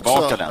 Ja, ta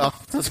tillbaka också, den. Ja,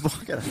 ta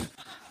tillbaka den.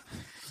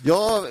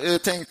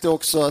 Jag tänkte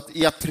också att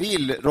i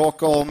april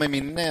raka av mig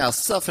min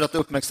näsa för att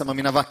uppmärksamma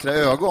mina vackra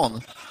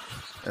ögon.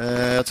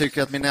 Jag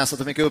tycker att min näsa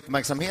tar mycket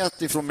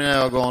uppmärksamhet ifrån mina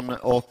ögon,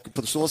 och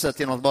på så sätt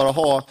genom att bara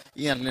ha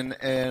egentligen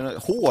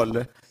ett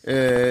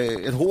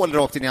hål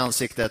rakt in i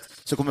ansiktet,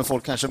 så kommer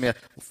folk kanske mer,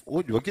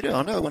 oj, du har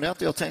gröna ögon, det har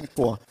inte jag tänkt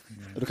på.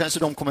 Och då kanske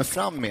de kommer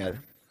fram mer,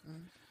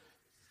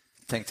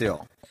 tänkte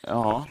jag.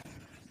 Ja,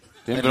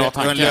 det är en bra tanke.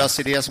 Det var en lös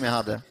idé som jag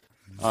hade.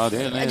 Ja, det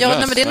är, men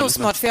det är nog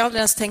smart, för jag har aldrig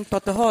ens tänkt på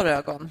att du har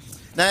ögon.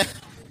 Nej,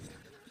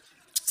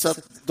 så att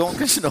de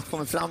kanske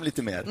kommer fram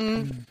lite mer.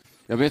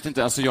 Jag vet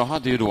inte, alltså jag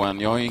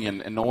har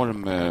ingen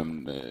enorm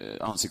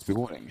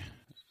ansiktsbehåring.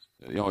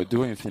 Du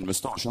har ju en fin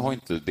mustasch, jag har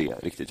inte det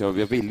riktigt. Jag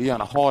vill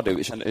gärna ha det.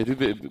 Är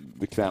du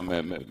bekväm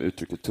med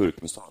uttrycket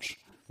turkmustasch?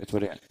 Vet du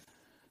vad det är?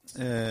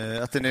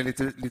 Att den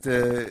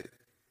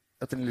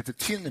är lite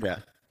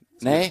tyngre.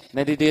 Nej,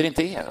 det är det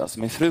inte är. Alltså,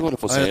 min fru håller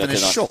på att säga att den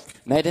är tjock.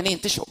 Nej, den är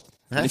inte tjock.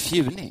 Den är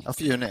fjunig. Ja,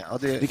 fjunig. Ja,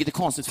 vilket är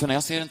konstigt, för när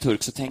jag ser en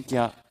turk så tänker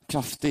jag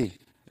kraftig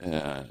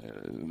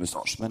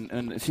mustasch, men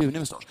en fjunig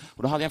mustasch.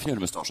 Och då hade jag en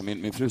fjunig mustasch, och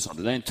min fru sa,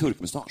 det där är en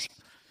turkmustasch.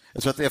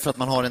 Jag tror att det är för att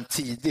man har en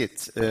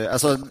tidigt.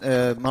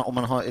 Om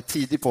man har ett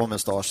tidigt på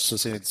mustasch så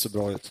ser det inte så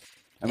bra ut.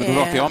 Ja, men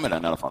då rakar jag med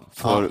den i alla fall.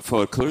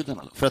 För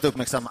kurderna. För att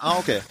uppmärksamma.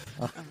 Okej.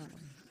 Ja.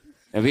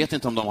 Jag vet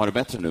inte om de har det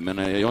bättre nu,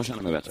 men jag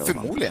känner mig bättre.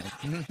 Förmodligen.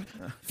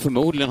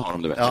 Förmodligen har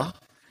de det bättre. Ja.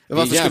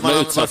 Varför skulle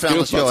man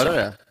annars göra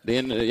det? Det är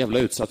en jävla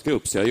utsatt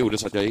grupp, så jag gjorde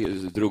så att jag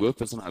drog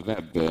upp en sån här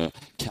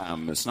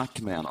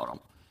webcam-snack med en av dem.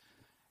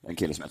 En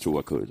kille som jag tror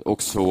var kurd.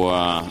 Och så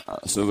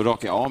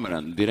rakade jag av med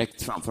den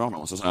direkt framför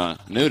honom. Och så sa jag,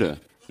 nu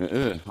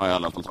har jag i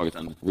alla fall tagit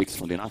en vikt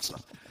från din axlar.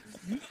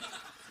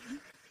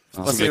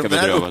 Vad säger du om den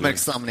här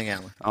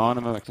uppmärksamlingen? Ja,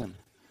 men verkligen.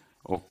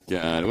 Och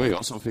det var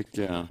jag som fick...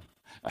 jag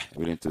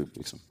vill inte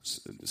liksom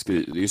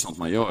skriva. Det är ju sånt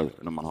man gör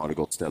när man har det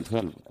gott ställt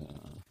själv.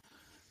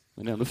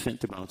 Men det är ändå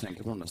fint ibland att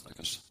tänka på de där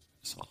stackars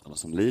satarna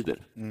som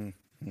lider.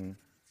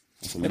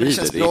 Det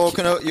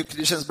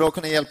känns bra att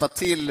kunna hjälpa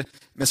till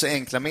med så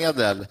enkla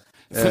medel.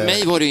 För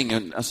mig var det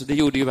ingen... Alltså det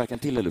gjorde ju verkligen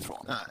till eller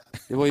från. Nej.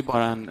 Det var ju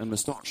bara en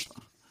mustasch.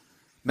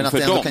 Men att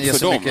det ändå kan ge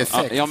så mycket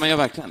effekt. Ja, men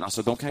verkligen.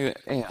 Alltså, de kan ju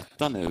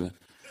äta nu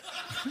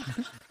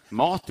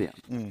mat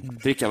igen.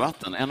 Dricka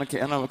vatten.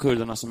 En av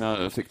kurderna som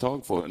jag fick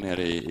tag på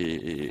nere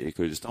i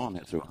Kurdistan,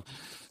 jag tror jag,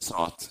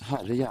 sa att,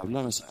 herre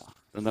jävlar, med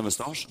den där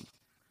mustaschen.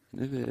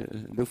 Nu är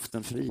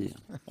luften fri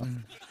igen.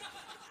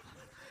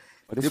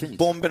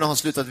 Bomberna har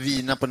slutat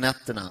vina på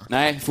nätterna.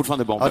 Nej,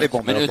 fortfarande bomber. Ja, det är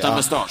bomber, men utan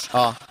mustasch.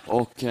 Ja.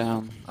 Och... det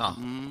är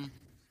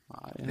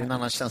en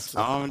annan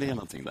känsla. Ja, men det är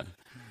någonting där.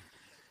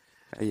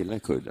 Jag gillar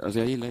kurder. Alltså,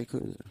 jag gillar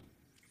kurder.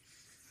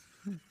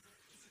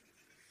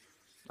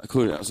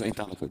 Kurder, alltså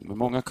inte alla kurder, men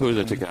många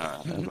kurder tycker jag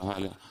är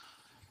härliga.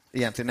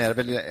 Egentligen är det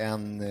väl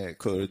en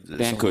kurd,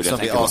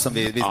 som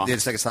vi det är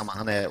säkert samma.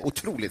 Han är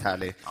otroligt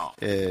härlig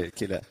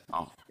kille.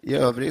 Ja. I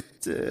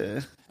övrigt...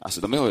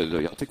 Alltså,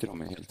 jag tycker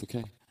de är helt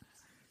okej.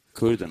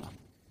 Kurderna.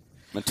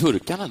 Men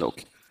turkarna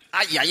dock.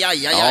 Aj.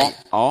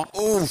 Ja.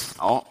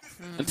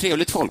 En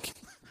trevligt folk.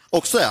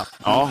 Också, ja.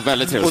 Ja,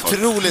 väldigt trevligt folk.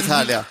 Otroligt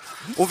härliga.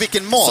 Och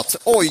vilken mat.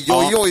 Oj,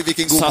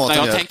 vilken god mat. Så när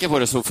jag tänker på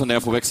det så funderar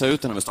jag på att växa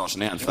ut den här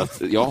mustaschen igen. För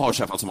att jag har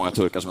träffat så många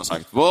turkar som har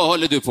sagt, vad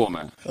håller du på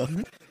med?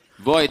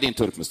 Vad är din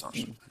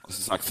turkmustasch? Och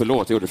så sagt,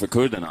 förlåt, jag gjorde det för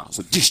kurderna.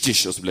 Så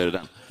dish, och så blev det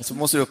den. Och så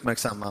måste du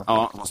uppmärksamma.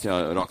 Ja, måste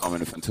jag raka av mig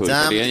nu för en turk. Det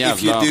är en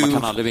jävla, man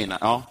kan aldrig vinna.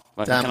 Ja,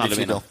 man kan aldrig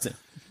vinna.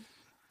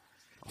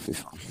 Fy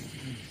fan.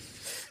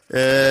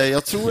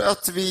 Jag tror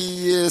att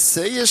vi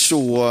säger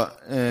så,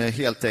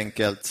 helt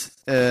enkelt.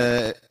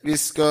 Vi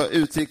ska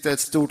utrikta ett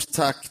stort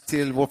tack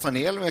till vår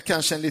panel med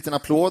kanske en liten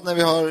applåd när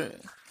vi har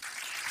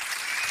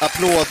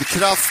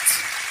applådkraft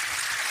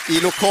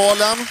i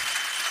lokalen.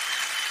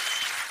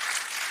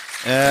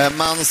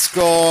 Man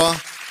ska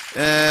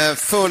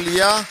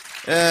följa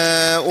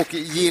och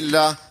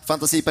gilla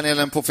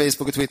Fantasipanelen på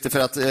Facebook och Twitter för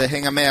att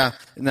hänga med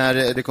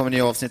när det kommer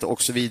nya avsnitt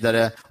och så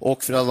vidare.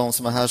 Och för alla de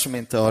som är här som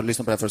inte har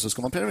lyssnat på det här förut, så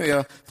ska man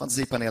prenumerera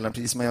Fantasipanelen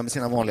precis som man gör med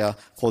sina vanliga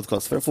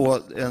podcasts för att få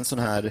en sån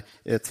här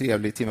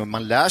trevlig timme.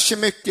 Man lär sig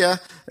mycket,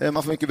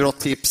 man får mycket bra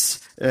tips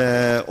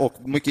och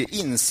mycket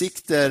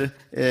insikter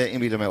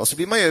inbillar mig. Och så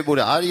blir man ju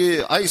både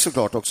arg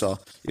såklart också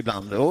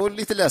ibland och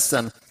lite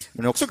ledsen,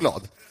 men också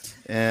glad.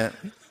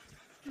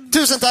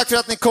 Tusen tack för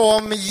att ni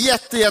kom,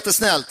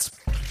 jättesnällt.